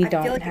we I feel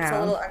don't like it's a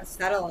little have.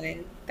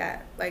 unsettling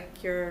that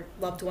like your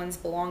loved one's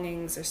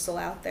belongings are still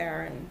out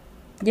there, and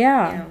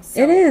Yeah,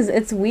 it so is.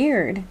 It's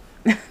weird.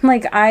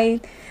 Like I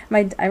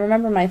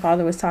remember my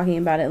father was talking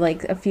about it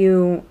like a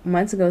few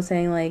months ago,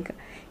 saying like,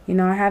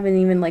 I haven't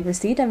even like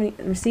received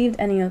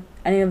any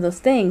of those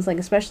things, like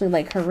especially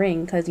like her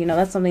ring, because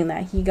that's something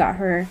that he got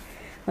her,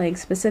 like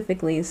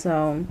specifically.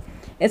 So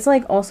it's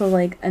like also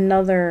like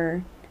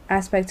another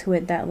aspect to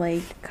it that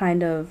like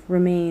kind of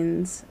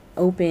remains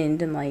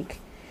opened, and like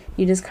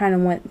you just kind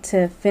of want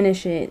to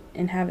finish it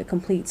and have it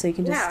complete so you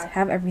can just yeah,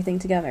 have everything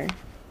together.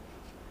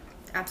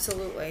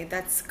 absolutely.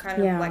 That's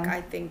kind of like Yeah.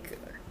 I think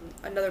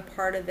another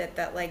part of it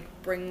that like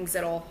brings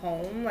it all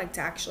home, like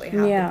to actually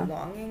have the Yeah.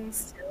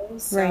 belongings too.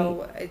 Right.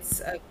 So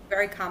it's a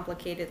very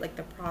complicated, like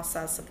the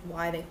process of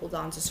why they hold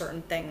on to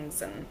certain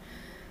things, and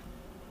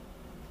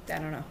I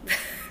don't know.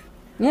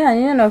 Yeah,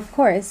 yeah, no, of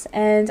course.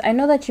 And I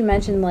know that you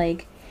mentioned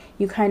like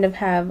you kind of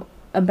have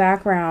a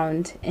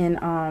background in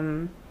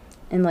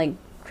like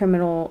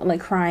criminal like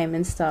crime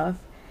and stuff.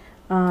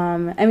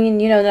 I mean,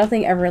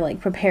 nothing ever like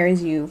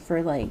prepares you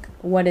for like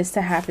what is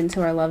to happen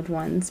to our loved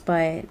ones,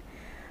 but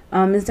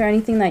is there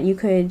anything that you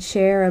could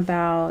share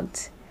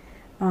about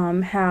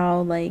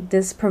how like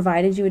this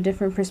provided you a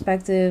different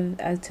perspective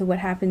as to what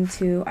happened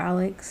to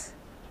Alex?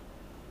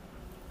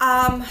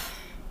 Um,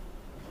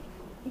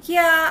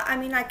 yeah, I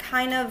mean, I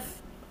kind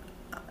of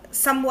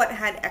somewhat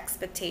had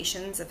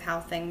expectations of how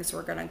things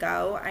were going to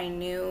go. I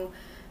knew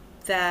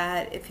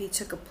that if he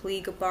took a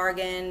plea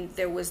bargain,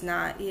 there was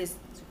not, he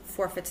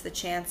forfeits the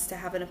chance to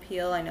have an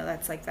appeal. I know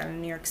that's like that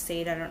in New York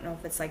State. I don't know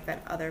if it's like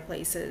that other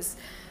places.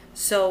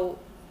 So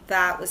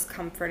that was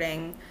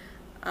comforting.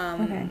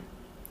 Okay. Um,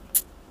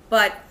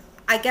 but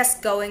I guess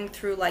going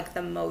through like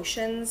the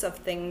motions of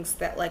things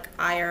that like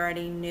I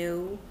already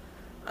knew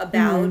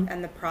about Mhm.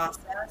 and the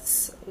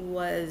process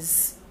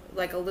was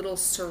like a little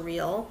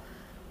surreal.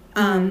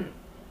 Mhm. Um,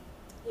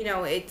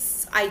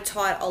 I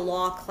taught a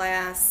law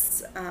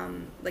class,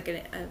 like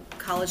a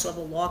college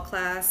level law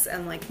class,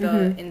 and like the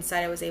Mhm.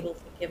 insight I was able to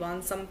give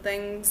on some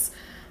things,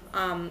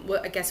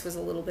 what I guess was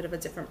a little bit of a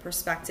different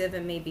perspective,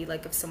 and maybe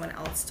like if someone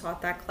else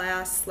taught that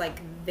class, like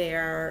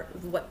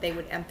what they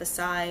would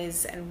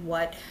emphasize and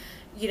what,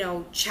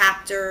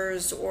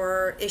 chapters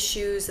or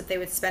issues that they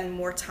would spend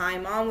more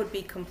time on would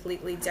be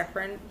completely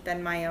different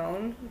than my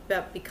own.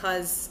 But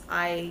because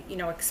I,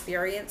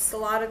 experienced a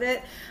lot of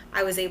it,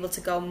 I was able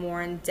to go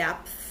more in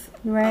depth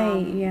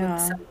Right. with Yeah.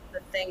 some of the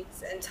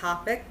things and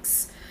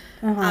topics.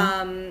 Uh-huh.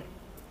 Um,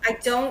 I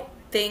don't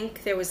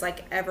think there was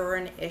like ever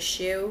an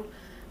issue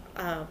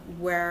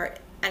where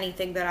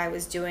anything that I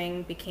was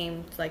doing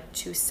became like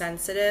too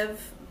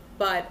sensitive.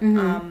 But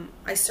Mhm.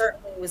 I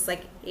certainly was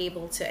like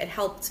able to. It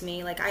helped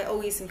me. Like I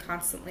always am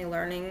constantly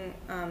learning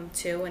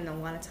too, and a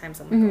lot of times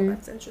I'm like, oh, Mhm.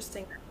 that's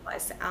interesting. That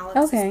applies to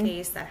Alex's Okay.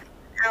 case. That happened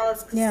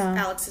to Yeah.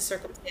 Alex's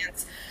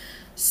circumstance.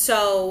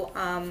 So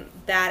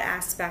that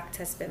aspect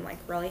has been like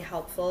really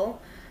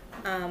helpful.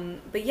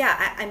 But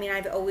yeah, I mean,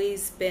 I've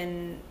always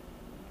been.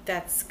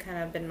 That's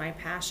kind of been my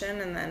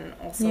passion, and then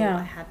also I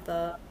Yeah. had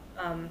the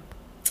um,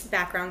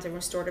 background in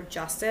restorative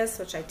justice,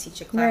 which I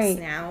teach a class Right.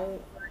 now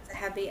where it's a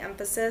heavy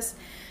emphasis.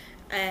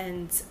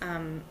 And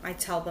I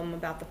tell them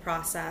about the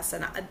process.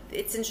 And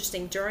it's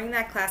interesting, during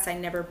that class, I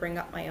never bring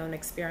up my own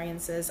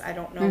experiences. I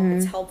don't know if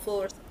it's Mhm. helpful,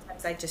 or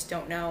sometimes I just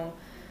don't know,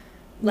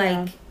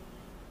 Yeah. like,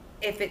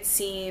 if it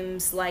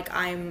seems like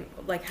I'm,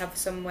 like, have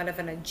somewhat of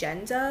an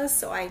agenda.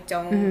 So I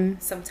don't Mhm.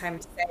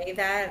 sometimes say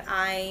that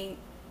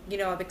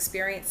I've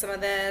experienced some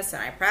of this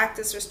and I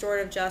practice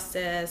restorative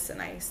justice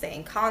and I stay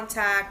in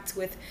contact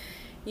with,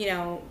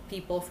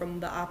 people from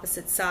the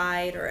opposite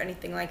side or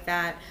anything like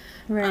that.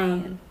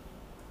 Right. Um,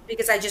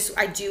 because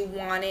I do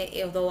want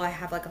it, although I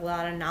have like a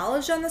lot of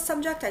knowledge on the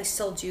subject, I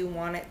still do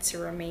want it to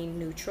remain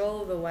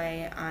neutral the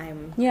way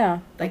I'm Yeah.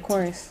 Of like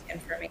teaching course.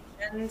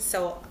 information.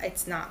 So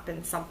it's not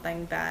been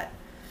something that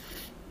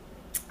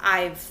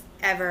I've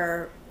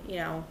ever,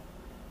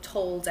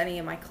 told any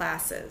of my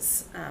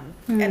classes.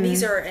 And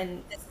these Mhm. are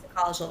in this is a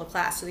college level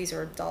class, so these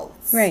are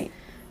adults, Right.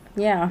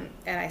 Yeah.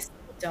 and I still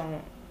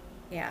don't.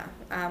 Yeah.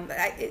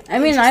 I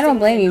mean, I don't Interestingly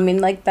blame you. I enough, mean,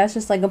 like that's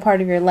just like a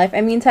part of your life.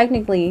 I mean,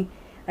 technically,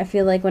 I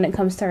feel like when it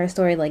comes to our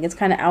story, like it's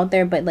kind of out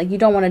there, but like you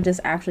don't want to just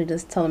actually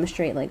just tell them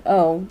straight, like,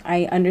 oh,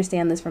 I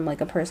understand this from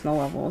like a personal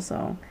level.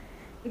 So,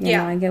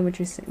 yeah, I get what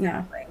you're saying.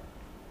 Yeah. exactly.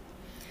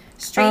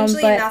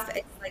 Strangely But enough,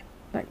 it's like,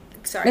 but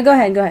sorry, no, go go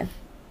ahead. ahead. Go ahead.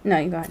 No,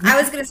 you go ahead. I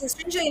was gonna say,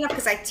 strangely enough,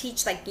 because I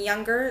teach like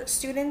younger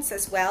students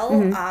as well.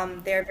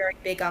 Mhm. They're very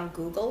big on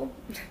Google,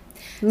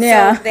 so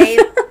Yeah. they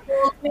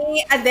told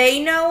me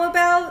they know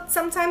about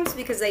sometimes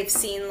because they've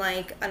seen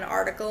like an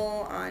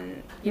article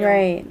on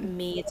Right.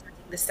 me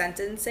attending the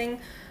sentencing.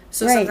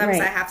 So Right. sometimes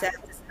I Right. have to have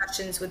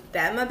discussions with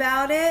them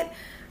about it,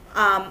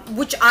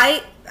 which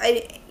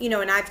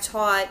and I've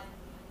taught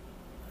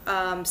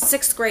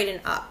sixth grade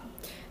and up,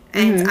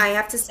 and Mhm. I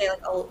have to say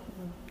like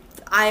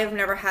I have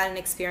never had an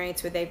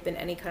experience where they've been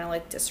any kind of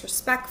like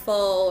disrespectful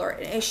or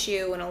an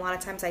issue, and a lot of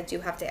times I do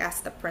have to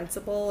ask the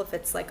principal if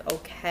it's like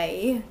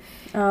okay.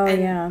 Oh,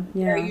 And yeah,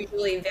 they're yeah.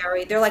 usually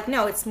they're like,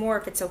 no, it's more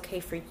if it's okay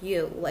for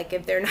you. Like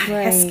if they're not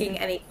Right. asking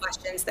any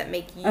questions that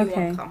make you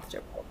Okay.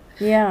 uncomfortable.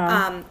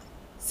 Yeah. Um,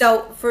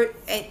 so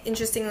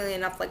interestingly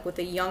enough, like with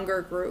the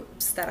younger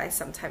groups that I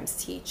sometimes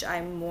teach,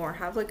 I more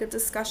have like a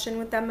discussion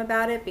with them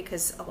about it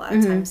because a lot of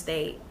Mm-hmm. times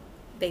they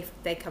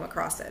come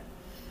across it.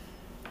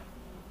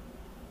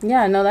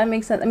 Yeah, no, that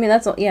makes sense. I mean,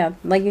 yeah,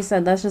 like you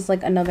said, that's just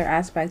like another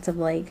aspect of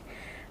like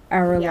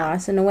our Yeah.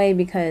 loss in a way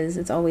because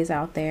it's always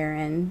out there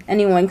and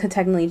anyone could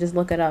technically just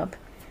look it up.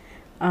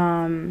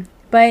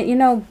 But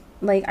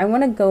like I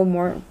want to go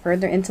more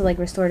further into like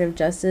restorative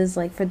justice.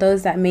 Like for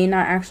those that may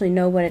not actually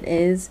know what it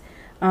is,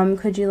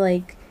 could you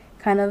like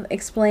kind of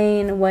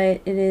explain what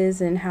it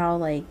is and how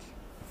like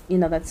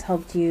that's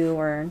helped you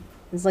or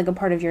is like a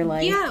part of your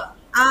life? Yeah.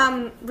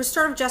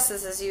 Restorative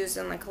justice is used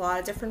in like a lot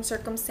of different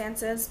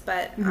circumstances,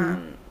 but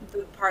Mm-hmm.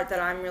 the part that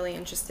I'm really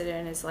interested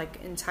in is like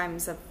in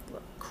times of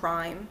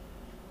crime,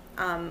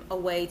 a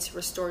way to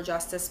restore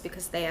justice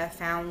because they have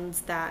found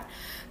that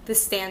the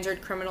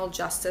standard criminal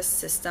justice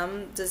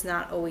system does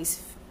not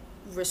always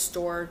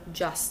restore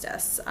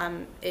justice.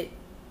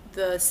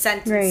 The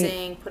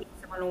Right. sentencing, putting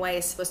someone away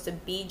is supposed to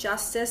be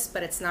justice,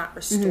 but it's not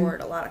Mm-hmm.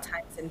 restored a lot of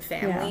times in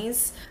Yeah.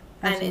 families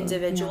and Absolutely. Yeah.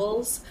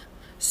 individuals.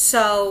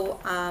 So,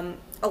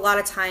 a lot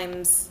of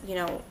times,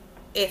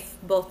 if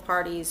both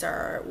parties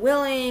are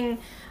willing,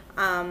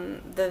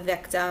 the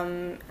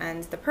victim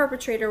and the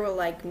perpetrator will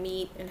like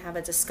meet and have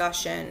a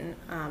discussion,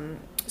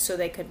 so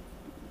they could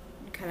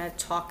kind of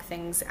talk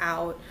things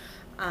out.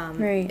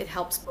 Right. It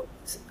helps both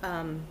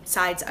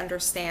sides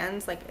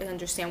understand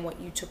what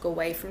you took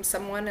away from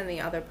someone, and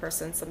the other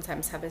person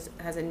sometimes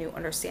has a new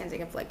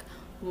understanding of like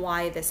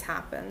why this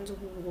happened,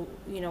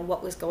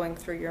 what was going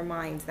through your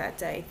mind that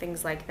day,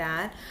 things like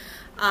that.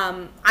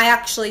 I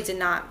actually did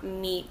not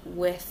meet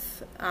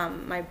with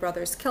my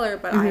brother's killer,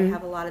 but I Mm-hmm.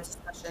 have a lot of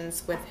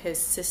discussions with his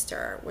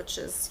sister, which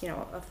is,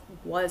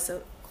 was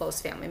a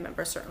close family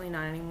member, certainly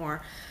not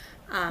anymore,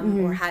 or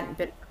Mm-hmm. hadn't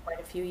been for quite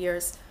a few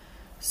years.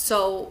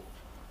 So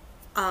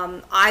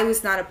I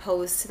was not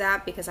opposed to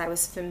that because I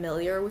was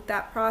familiar with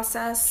that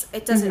process.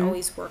 It doesn't Mm-hmm.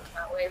 always work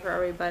that way for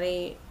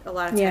everybody. A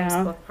lot of times,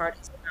 Yeah. both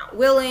parties are not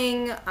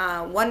willing.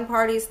 One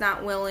party's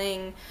not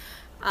willing.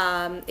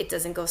 It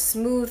doesn't go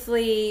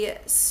smoothly.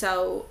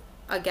 So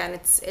again,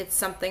 it's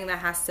something that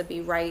has to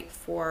be right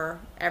for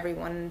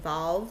everyone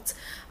involved.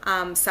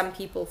 Some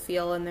people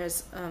feel, and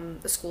there's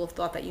a school of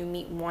thought that you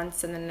meet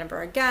once and then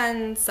never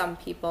again. Some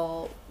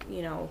people,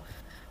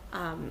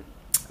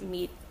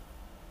 meet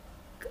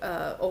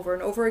over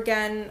and over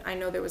again. I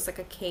know there was like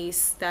a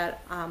case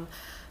that I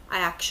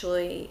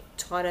actually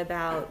taught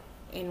about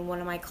in one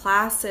of my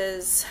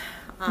classes,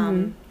 Mm-hmm.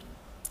 um,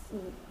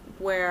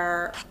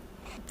 where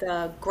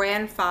the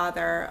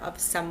grandfather of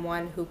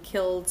someone who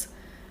killed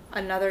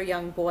another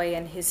young boy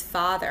and his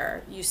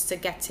father used to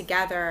get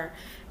together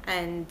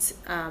and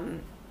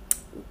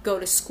go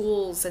to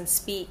schools and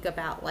speak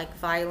about like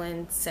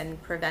violence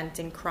and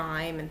preventing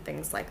crime and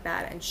things like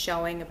that and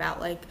showing about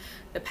like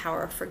the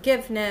power of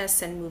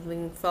forgiveness and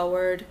moving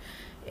forward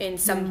in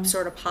some Yeah.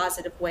 sort of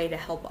positive way to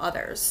help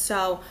others.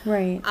 So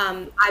Right.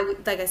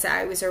 like I said,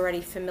 I was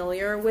already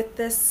familiar with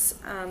this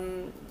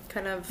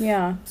kind of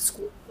Yeah.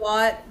 school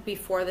thought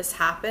before this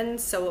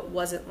happened, so it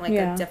wasn't like a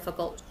Yeah.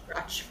 difficult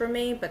stretch for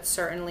me, but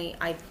certainly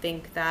I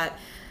think that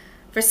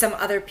for some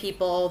other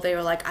people, they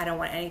were like, I don't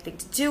want anything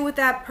to do with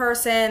that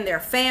person, their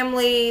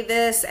family,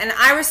 this. And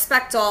I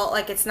respect all,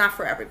 like, it's not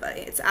for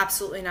everybody. It's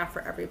absolutely not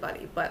for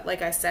everybody. But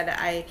like I said,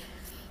 I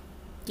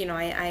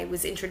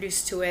was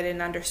introduced to it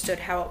and understood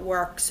how it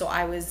works. So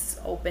I was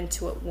open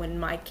to it when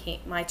my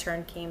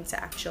turn came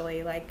to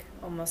actually, like,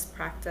 almost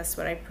practice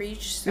what I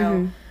preach.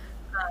 So,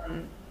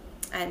 Mm-hmm.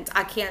 and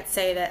I can't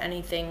say that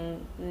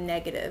anything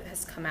negative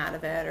has come out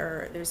of it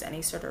or there's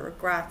any sort of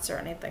regrets or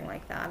anything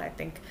like that. I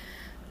think,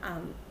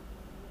 um,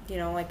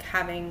 like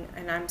having,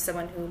 and I'm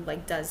someone who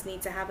like does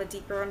need to have a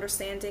deeper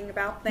understanding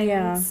about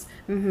Yeah. things.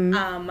 Mm-hmm.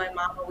 My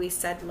mom always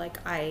said like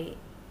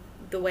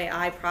the way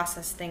I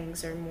process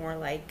things are more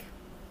like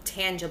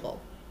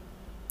tangible.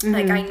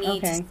 Like I Mm-hmm.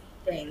 need to see Okay.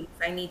 things.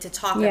 I need to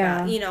talk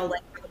about, Yeah.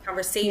 like have a Yeah.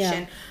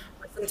 conversation.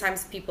 But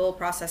sometimes people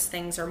process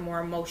things are more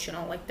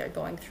emotional, like they're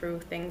going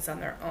through things on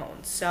their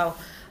own. So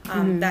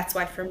Mm-hmm. that's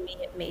why for me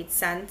it made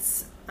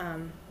sense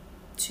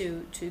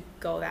to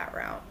go that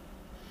route.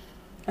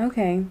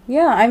 Okay.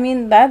 Yeah. I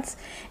mean,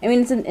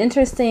 it's an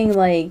interesting,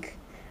 like,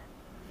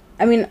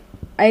 I mean,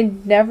 I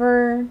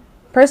never,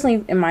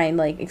 personally, in my,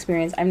 like,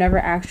 experience, I've never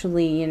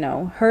actually,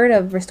 heard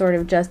of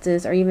restorative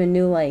justice or even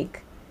knew,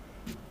 like,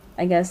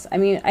 I guess I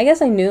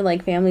knew,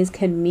 like, families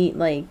could meet,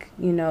 like,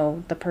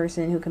 the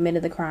person who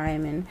committed the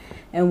crime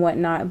and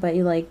whatnot, but,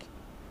 like,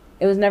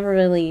 it was never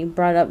really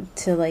brought up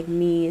to, like,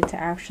 me to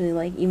actually,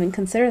 like, even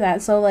consider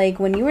that. So, like,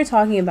 when you were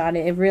talking about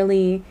it, it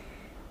really,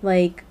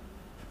 like,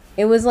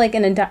 it was like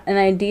an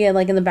idea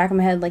like in the back of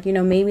my head like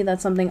maybe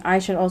that's something I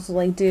should also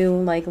like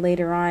do like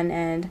later on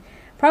and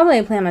probably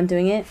I plan on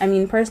doing it. I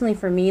mean, personally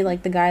for me,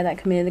 like the guy that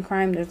committed the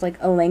crime, there's like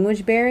a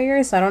language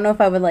barrier, so I don't know if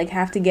I would like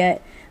have to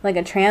get like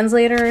a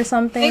translator or They would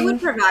something.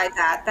 provide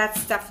that.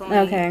 That's definitely,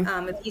 Okay.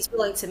 if he's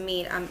willing to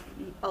meet,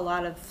 a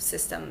lot of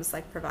systems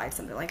like provide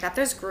something like that.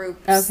 There's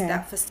groups Okay.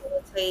 that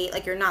facilitate,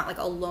 like you're not like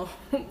alone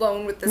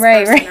alone with this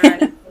Right, person or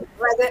right. anything.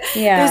 Right? There's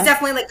Yeah.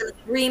 definitely like an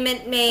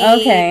agreement made,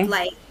 Okay.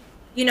 like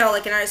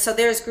like so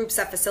there's groups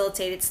that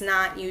facilitate. It's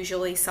not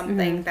usually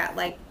something Mhm. that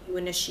like you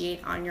initiate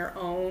on your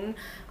own.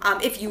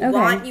 If you Okay.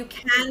 want, you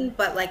can,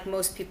 but like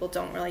most people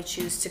don't really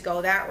choose to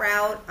go that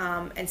route.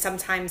 And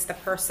sometimes the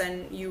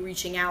person you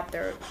reaching out,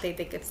 they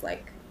think it's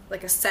like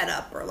a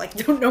setup or like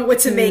you don't know what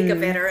to make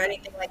of it Mm. or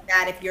anything like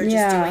that if you're just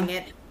Yeah. doing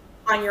it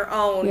on your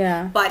own.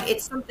 Yeah. But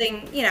it's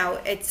something,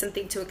 it's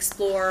something to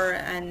explore,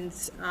 and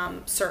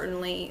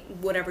certainly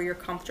whatever you're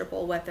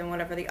comfortable with and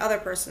whatever the other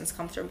person's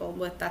comfortable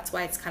with. That's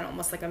why it's kind of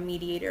almost like a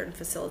mediator and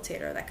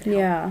facilitator that could help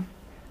Yeah.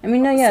 I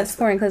mean, no, yeah, it's assist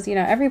with. important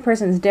because, every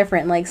person's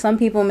different. Like, some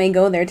people may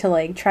go there to,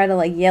 like, try to,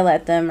 like, yell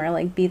at them or,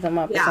 like, beat them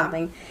up or Yeah.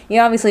 something.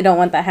 You obviously don't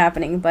want that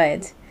happening,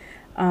 but,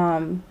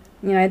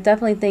 I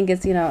definitely think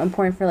it's,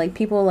 important for, like,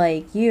 people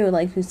like you,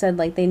 like, who said,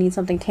 like, they need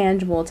something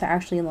tangible to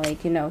actually,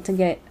 like, to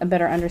get a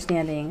better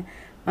understanding.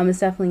 It's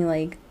definitely,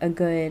 like, a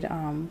good,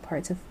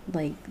 part to,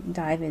 like,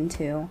 dive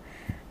into.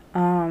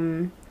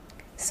 Um,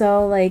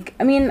 so, like,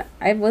 I mean,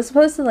 I was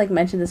supposed to, like,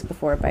 mention this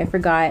before, but I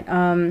forgot.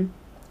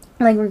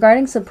 Like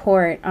regarding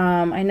support,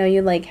 I know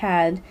you like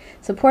had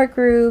support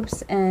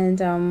groups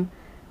and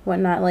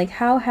whatnot. Like,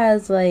 how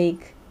has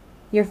like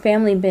your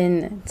family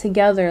been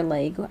together?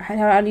 Like,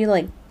 how do you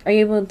like? Are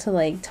you able to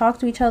like talk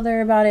to each other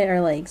about it or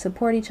like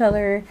support each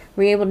other?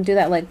 Were you able to do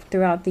that like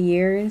throughout the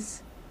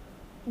years?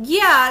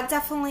 Yeah,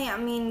 definitely. I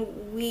mean,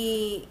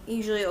 we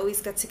usually always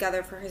get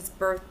together for his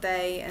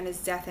birthday and his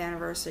death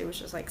anniversary,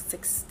 which is like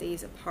 6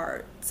 days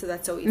apart. So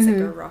that's always like a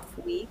Mm-hmm. rough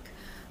week.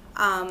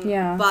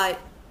 Yeah. But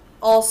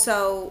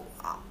also,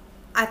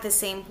 at the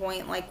same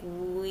point, like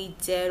we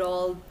did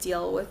all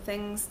deal with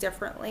things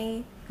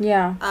differently.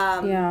 Yeah.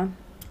 Um, Yeah.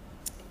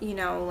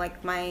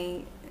 like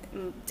my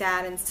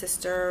dad and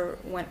sister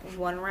went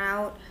one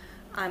route,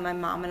 my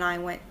mom and I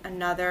went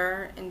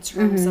another in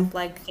terms Mm-hmm. of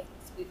like things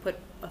we put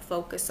a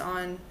focus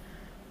on.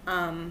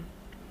 Um,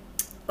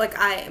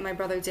 my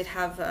brother did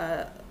have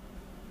a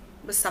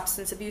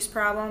substance abuse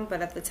problem,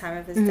 but at the time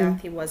of his Mm-hmm.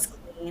 death, he was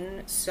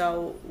clean.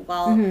 So,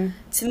 while Mm-hmm.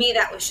 to me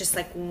that was just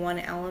like one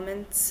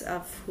element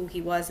of who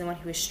he was and what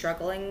he was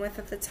struggling with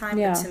at the time,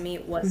 but Yeah. to me,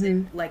 it Mm-hmm.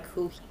 wasn't like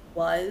who he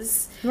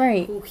was.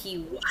 Right. Who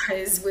he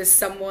was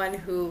someone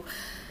who,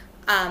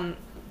 um,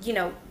 you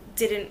know,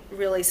 didn't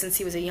really, since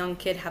he was a young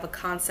kid, have a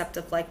concept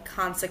of like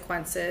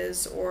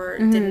consequences or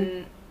Mm-hmm.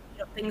 didn't,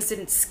 things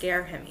didn't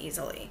scare him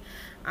easily.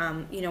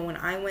 When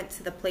I went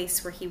to the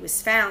place where he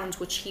was found,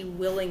 which he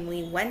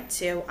willingly went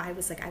to, I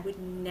was like, I would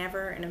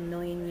never in a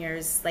million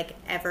years, like,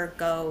 ever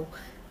go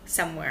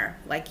somewhere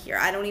like here.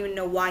 I don't even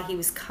know why he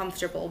was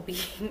comfortable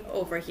being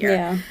over here.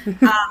 Yeah.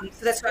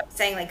 So that's what I'm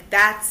saying. Like,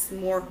 that's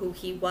more who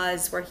he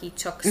was, where he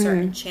took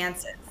certain Mm-hmm.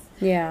 chances.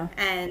 Yeah.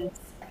 And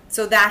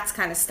so that's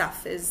kind of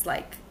stuff is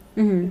like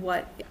Mm-hmm.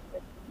 what it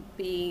would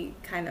be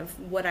kind of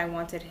what I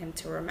wanted him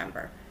to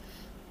remember,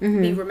 be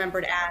Mm-hmm.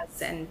 remembered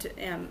as, and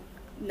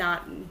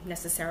not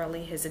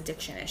necessarily his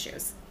addiction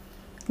issues.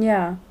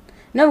 Yeah.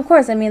 No, of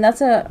course. I mean,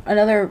 that's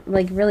another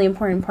like really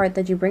important part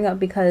that you bring up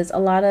because a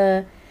lot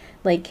of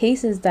like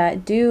cases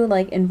that do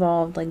like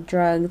involve like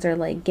drugs or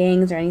like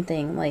gangs or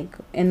anything like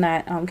in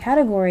that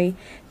category,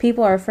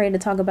 people are afraid to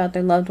talk about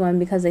their loved one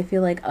because they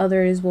feel like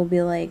others will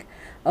be like,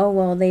 "Oh,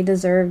 well, they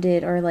deserved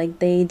it," or like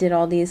they did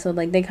all these, so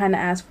like they kind of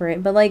ask for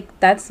it. But like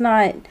that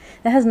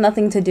has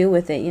nothing to do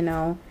with it.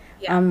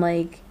 Yeah,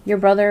 Like your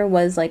brother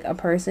was like a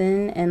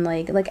person and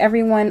like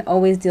everyone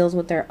always deals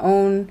with their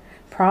own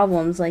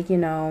problems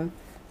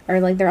or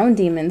like their own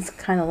demons,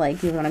 kind of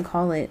like you want to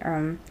call it.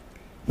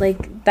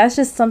 Like that's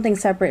just something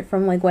separate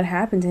from like what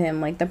happened to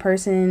him. Like the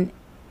person,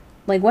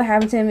 like what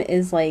happened to him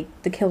is like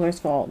the killer's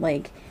fault.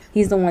 Like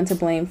he's the one to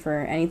blame for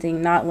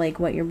anything, not like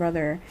what your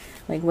brother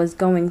like was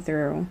going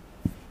through.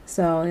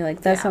 So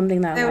like that's yeah.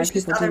 something that a There lot was of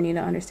just people do other need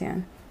to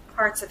understand.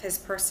 parts of his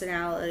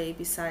personality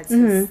besides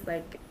his Mhm.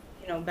 like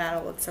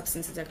battle with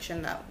substance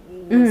addiction that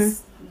Mhm. was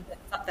the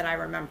stuff that I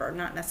remember,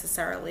 not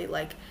necessarily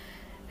like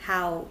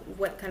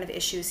what kind of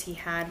issues he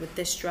had with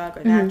this drug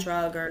or that Mhm.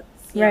 drug, or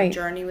Right.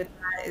 journey with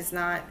that is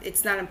not,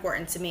 it's not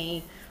important to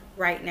me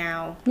right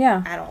now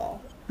Yeah. at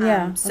all.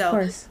 Yeah. Of So,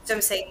 course. so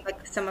I'm saying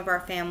like some of our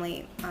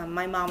family,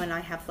 my mom and I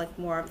have like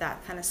more of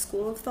that kind of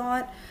school of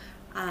thought.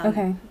 Um,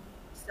 Okay.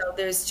 so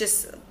there's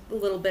just a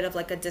little bit of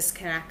like a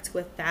disconnect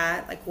with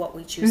that, like what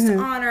we choose to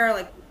Mhm. honor.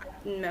 Like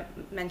I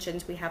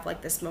mentioned, we have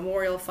like this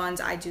memorial fund.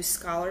 I do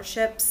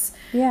scholarships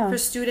Yeah. for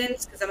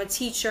students because I'm a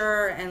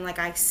teacher, and like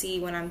I see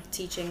when I'm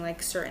teaching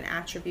like certain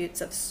attributes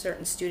of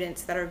certain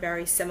students that are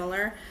very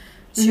similar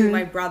to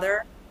my Mhm.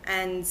 brother.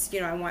 And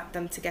I want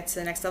them to get to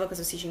the next level because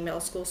I was teaching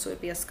middle school, so it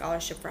would be a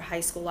scholarship for high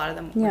school. A lot of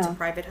them went to Yeah.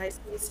 private high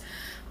schools.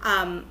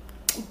 Um,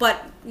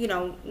 But, you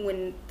know,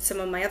 when some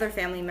of my other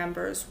family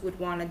members would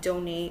want to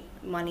donate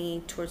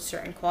money towards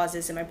certain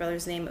causes in my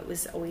brother's name, it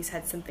was always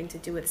had something to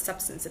do with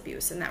substance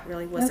abuse, and that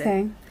really wasn't. Okay.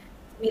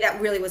 I mean, that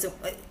really wasn't.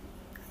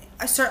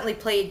 I certainly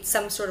played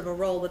some sort of a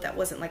role, but that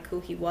wasn't like who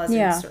he was,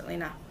 Yeah. and certainly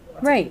not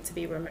Right. to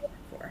be remembered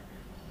for.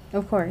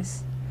 Of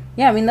course.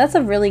 Yeah, I mean, that's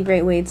a really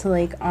great way to,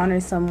 like, honor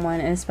someone,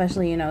 and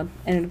especially, you know,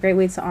 and a great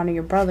way to honor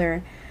your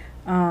brother.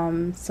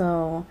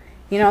 So,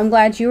 you know, I'm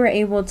glad you were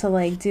able to,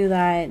 like, do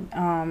that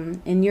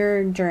in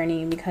your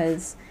journey,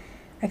 because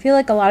I feel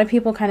like a lot of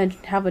people kind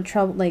of have a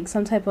trouble, like,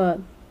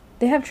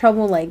 they have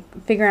trouble, like,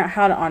 figuring out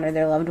how to honor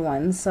their loved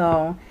ones.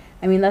 So,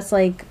 I mean, that's,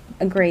 like,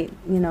 a great,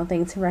 you know,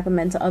 thing to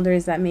recommend to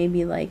others that may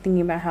be, like,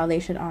 thinking about how they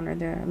should honor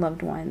their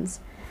loved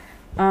ones.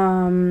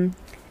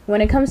 When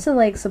it comes to,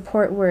 like,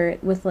 support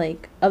with,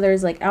 like,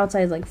 others, like,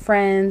 outside, like,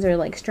 friends or,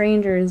 like,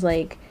 strangers,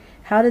 like,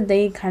 how did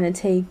they kind of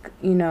take,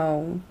 you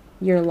know,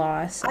 your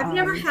loss? I've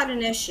never had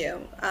an issue.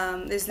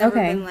 There's never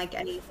Okay. been like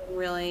anything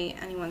really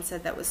anyone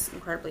said that was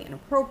incredibly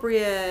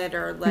inappropriate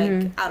or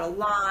like out of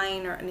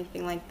line or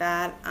anything like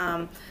that.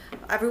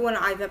 Everyone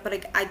I've met,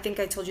 but I think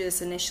I told you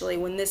this initially,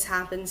 when this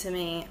happened to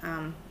me,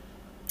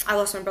 I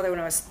lost my brother when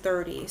I was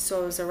 30,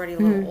 so I was already a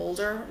little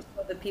older.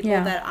 So the people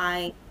Yeah. that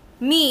I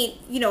meet,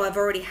 you know, have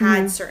already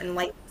had certain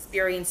life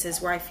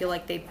experiences where I feel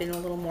like they've been a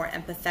little more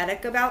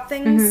empathetic about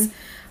things.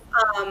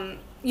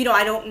 You know,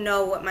 I don't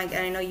know what and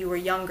I know you were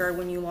younger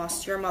when you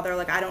lost your mother,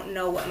 like, I don't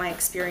know what my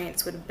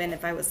experience would have been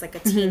if I was like a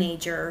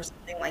teenager or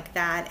something like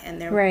that, and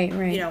there, Right.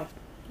 you know,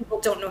 people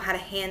don't know how to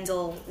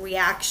handle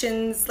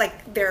reactions,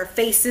 like their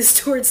faces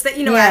towards that,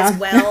 you know, as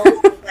well,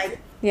 like,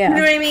 Yeah. you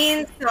know what I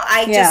mean? So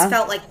I Yeah. just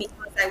felt like because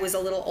I was a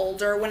little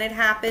older when it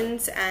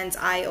happened, and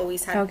I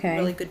always had Okay.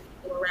 really good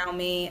people around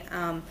me,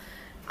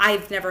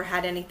 I've never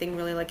had anything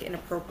really like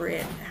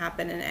inappropriate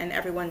happen, and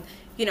everyone,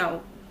 you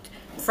know,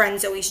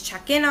 friends always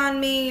check in on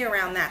me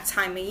around that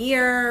time of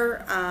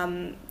year.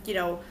 You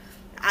know,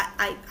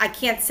 I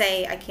can't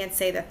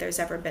say that there's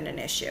ever been an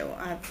issue.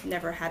 I've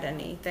never had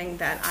anything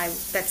that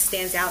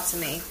stands out to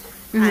me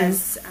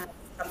as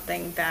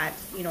something that,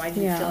 you know, I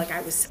didn't feel like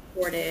I was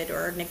supported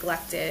or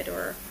neglected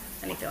or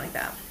anything like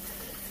that.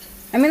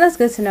 I mean, that's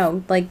good to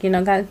know. Like, you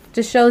know, that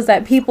just shows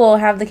that people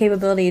have the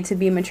capability to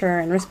be mature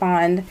and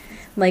respond,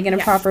 like, in a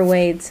proper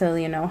way to,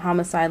 you know,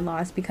 homicide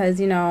loss. Because,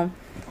 you know,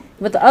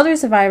 with the other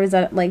survivors,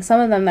 that, like, some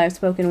of them that I've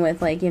spoken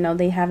with, like, you know,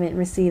 they haven't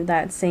received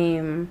that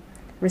same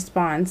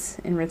response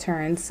in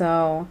return.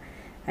 So,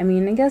 I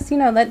mean, I guess, you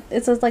know, that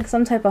it's just, like,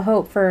 some type of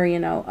hope for, you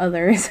know,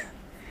 others.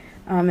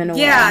 In a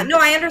way. No,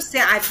 I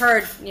understand. I've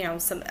heard, you know,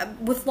 some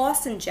with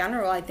loss in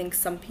general, I think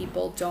some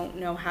people don't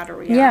know how to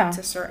react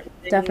to certain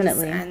things.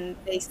 Definitely. And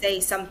they say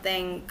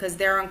something because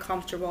they're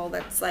uncomfortable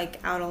that's like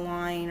out of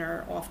line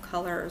or off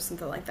color or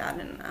something like that.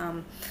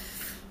 And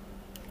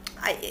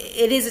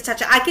it is a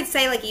touch. I could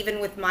say, like, even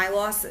with my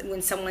loss,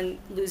 when someone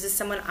loses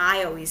someone,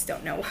 I always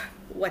don't know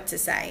what to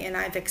say. And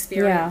I've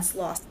experienced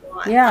loss a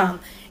lot. Yeah.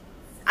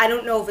 I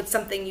don't know if it's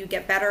something you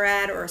get better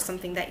at or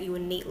something that you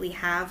innately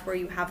have where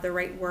you have the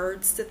right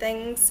words to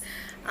things.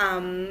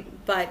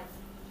 But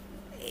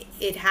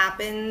it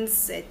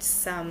happens.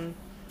 It's, I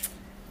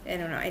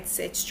don't know,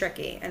 it's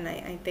tricky. And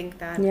I think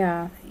that,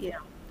 you know,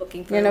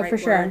 looking for the right for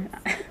sure.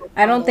 words.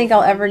 I don't think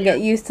I'll ever get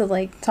used to,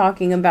 like,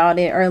 talking about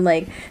it or,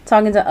 like,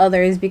 talking to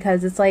others,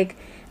 because it's like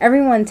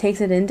everyone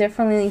takes it in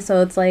differently.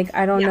 So it's like,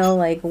 I don't know,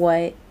 like,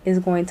 what is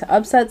going to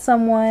upset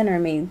someone or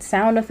may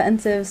sound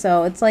offensive.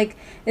 So it's like,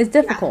 it's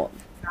difficult.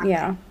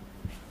 Yeah.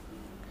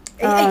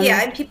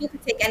 And people can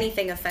take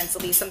anything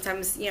offensively.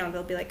 Sometimes, you know,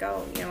 they'll be like,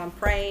 "Oh, you know, I'm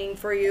praying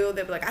for you."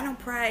 They'll be like, "I don't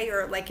pray,"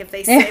 or like if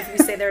you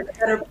say they're in a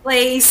better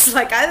place,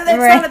 like, that's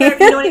not a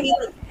better, you know what I mean?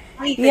 Like,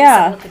 anything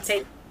someone could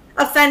take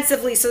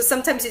offensively. So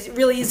sometimes it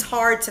really is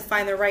hard to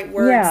find the right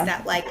words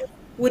that, like,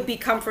 would be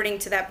comforting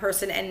to that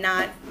person and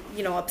not,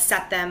 you know,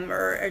 upset them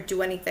or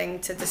do anything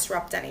to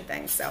disrupt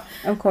anything. So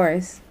of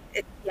course,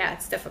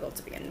 it's difficult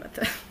to begin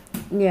with.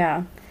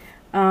 Yeah.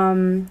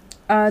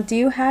 Do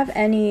you have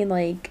any,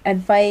 like,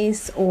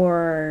 advice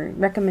or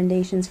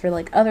recommendations for,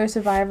 like, other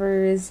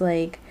survivors,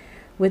 like,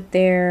 with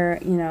their,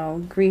 you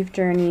know, grief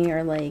journey,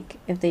 or, like,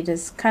 if they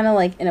just kind of,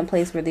 like, in a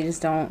place where they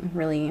just don't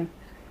really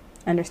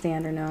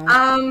understand or know?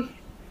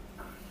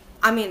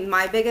 I mean,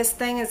 my biggest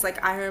thing is,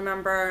 like, I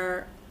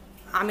remember,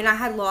 I mean, I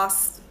had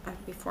lost,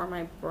 before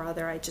my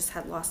brother, I just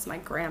had lost my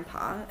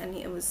grandpa, and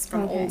it was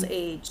from old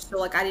age. So,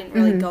 like, I didn't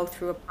really go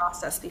through a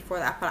process before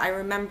that. But I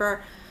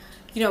remember,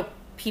 you know,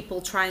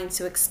 people trying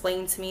to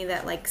explain to me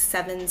that, like,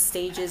 7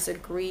 stages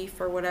of grief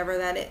or whatever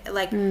that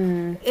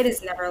it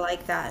is never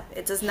like that.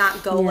 It does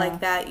not go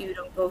like that. You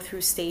don't go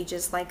through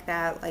stages like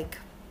that. Like,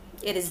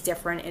 it is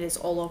different. It is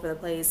all over the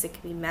place. It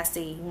can be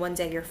messy. One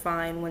day you're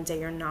fine, one day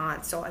you're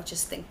not. So I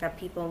just think that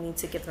people need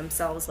to give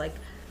themselves, like,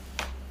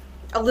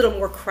 a little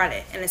more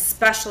credit, and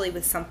especially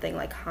with something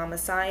like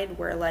homicide,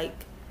 where, like,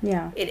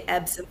 it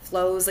ebbs and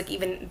flows. Like,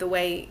 even the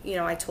way, you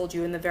know, I told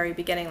you in the very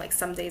beginning, like,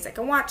 some days I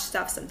can watch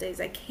stuff, some days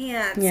I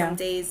can't, some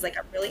days, like,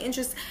 I'm really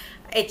interested.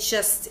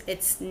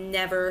 It's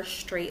never a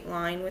straight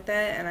line with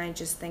it, and I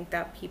just think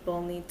that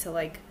people need to,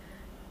 like,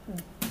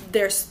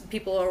 there's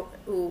people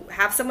who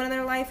have someone in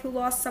their life who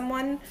lost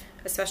someone,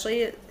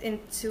 especially in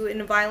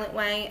a violent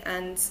way,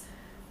 and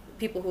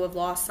people who have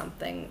lost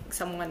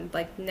someone,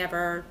 like,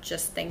 never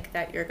just think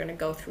that you're going to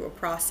go through a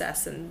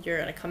process and you're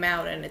going to come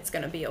out and it's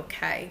going to be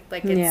okay.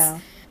 Like,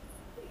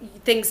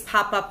 things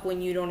pop up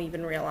when you don't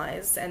even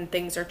realize, and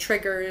things are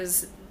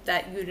triggers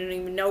that you didn't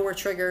even know were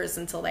triggers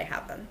until they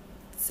happen.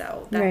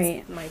 So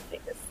that's my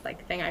biggest,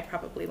 like, thing I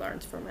probably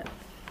learned from it.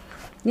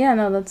 Yeah,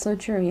 no, that's so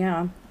true.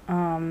 Yeah.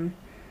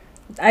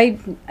 I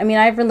mean,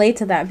 I relate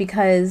to that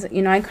because,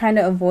 you know, I kind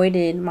of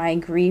avoided my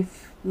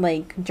grief,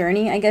 like,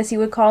 journey, I guess you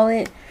would call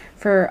it,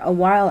 for a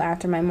while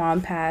after my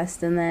mom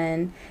passed. And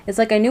then it's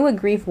like I knew what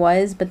grief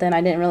was, but then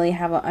I didn't really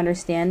have an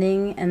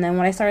understanding. And then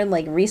when I started,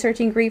 like,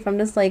 researching grief, I'm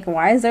just like,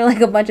 why is there,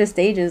 like, a bunch of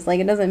stages? Like,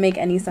 it doesn't make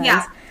any sense.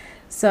 Yeah.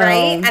 So,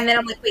 right? And then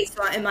I'm like, wait,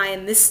 so am I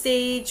in this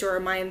stage, or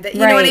am I in the, you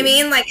know what I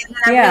mean? Like, and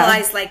then I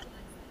realized, like,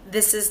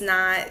 this is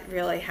not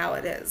really how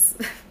it is.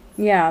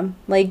 Yeah,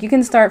 like, you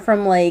can start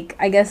from, like,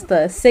 I guess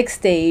the 6th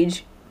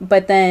stage,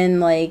 but then,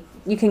 like,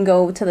 you can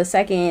go to the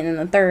 2nd and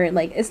the 3rd.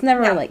 Like, it's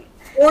never, like...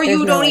 Or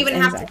you don't even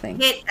have to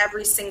hit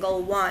every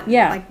single one.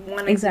 Yeah, like,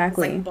 one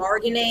exactly. Like,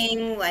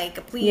 bargaining,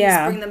 like, please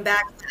bring them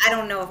back. I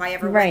don't know if I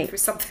ever went through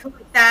something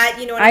like that,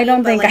 you know what I mean? I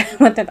don't think I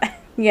went through that.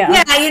 Yeah.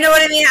 Yeah, you know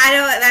what I mean?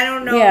 I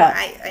don't know. Yeah.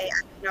 I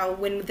know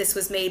when this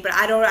was made, but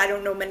I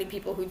don't know many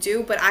people who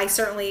do, but I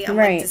certainly am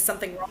like, is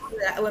something wrong?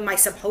 Am I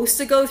supposed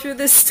to go through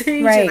this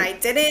stage and I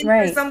didn't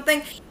or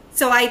something?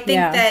 So I think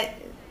that,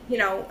 you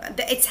know,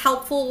 it's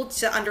helpful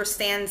to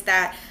understand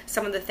that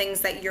some of the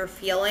things that you're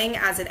feeling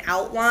as an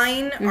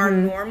outline are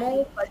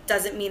normal, but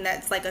doesn't mean that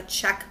it's like a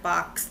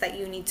checkbox that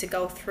you need to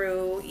go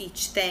through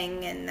each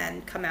thing and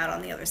then come out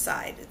on the other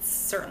side. It's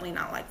certainly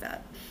not like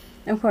that.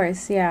 Of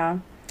course, yeah.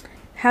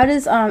 How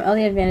does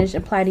Ellie Advantage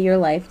apply to your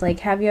life?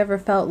 Like, have you ever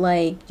felt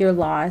like your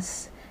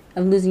loss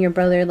of losing your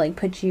brother, like,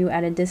 put you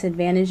at a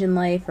disadvantage in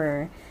life?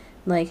 Or,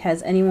 like,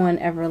 has anyone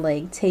ever,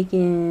 like,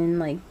 taken,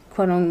 like,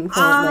 quote-unquote,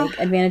 like,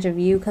 advantage of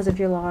you because of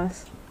your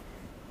loss?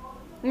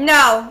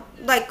 No,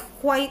 like,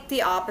 quite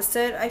the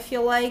opposite, I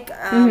feel like.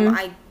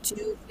 I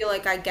do feel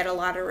like I get a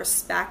lot of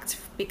respect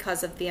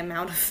because of the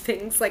amount of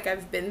things, like,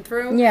 I've been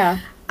through. Yeah,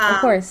 of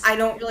course. I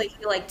don't really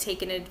feel like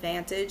taking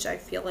advantage. I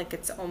feel like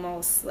it's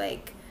almost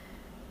like,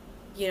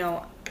 you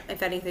know,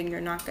 if anything, you're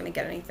not going to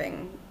get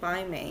anything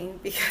by me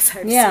because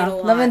I've seen a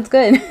lot. Loving's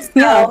good.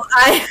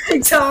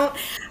 So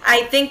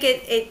I think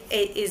it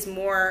is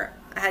more,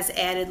 has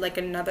added, like,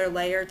 another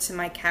layer to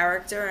my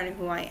character and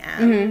who I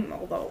am,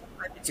 although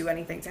I would do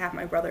anything to have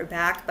my brother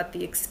back, but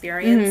the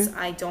experience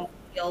I don't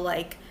feel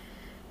like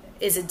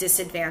is a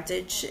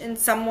disadvantage in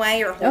some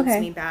way or holds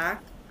me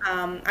back.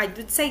 I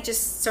would say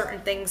just certain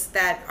things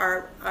that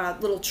are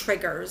little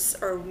triggers,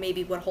 or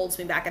maybe what holds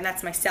me back, and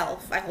that's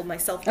myself. I hold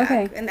myself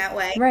back in that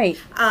way. Right.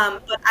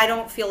 But I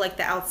don't feel like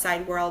the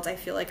outside world. I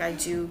feel like I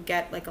do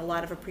get, like, a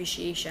lot of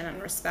appreciation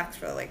and respect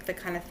for, like, the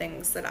kind of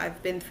things that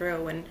I've been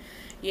through and,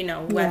 you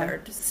know,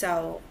 weathered.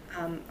 So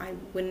I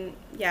wouldn't,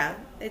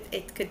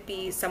 it could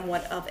be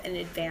somewhat of an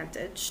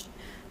advantage.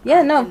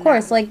 Yeah, no, of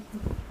course. Like,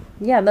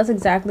 yeah, that's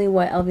exactly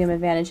what LVM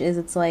Advantage is.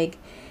 It's like,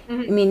 I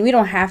mean, we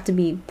don't have to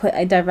be put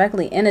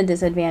directly in a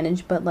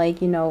disadvantage, but,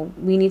 like, you know,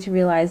 we need to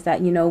realize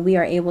that, you know, we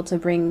are able to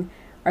bring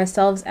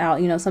ourselves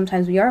out. You know,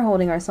 sometimes we are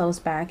holding ourselves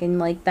back, and,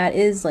 like, that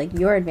is, like,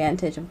 your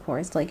advantage, of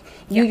course. Like,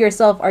 you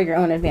yourself are your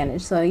own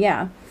advantage. So,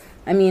 yeah.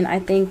 I mean, I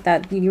think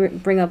that you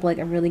bring up, like,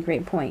 a really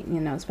great point, you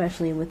know,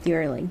 especially with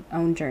your, like,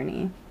 own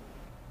journey.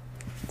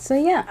 So,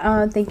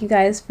 yeah, thank you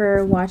guys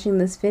for watching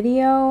this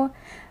video.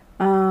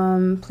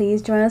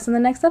 Please join us in the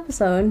next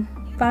episode.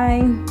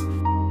 Bye.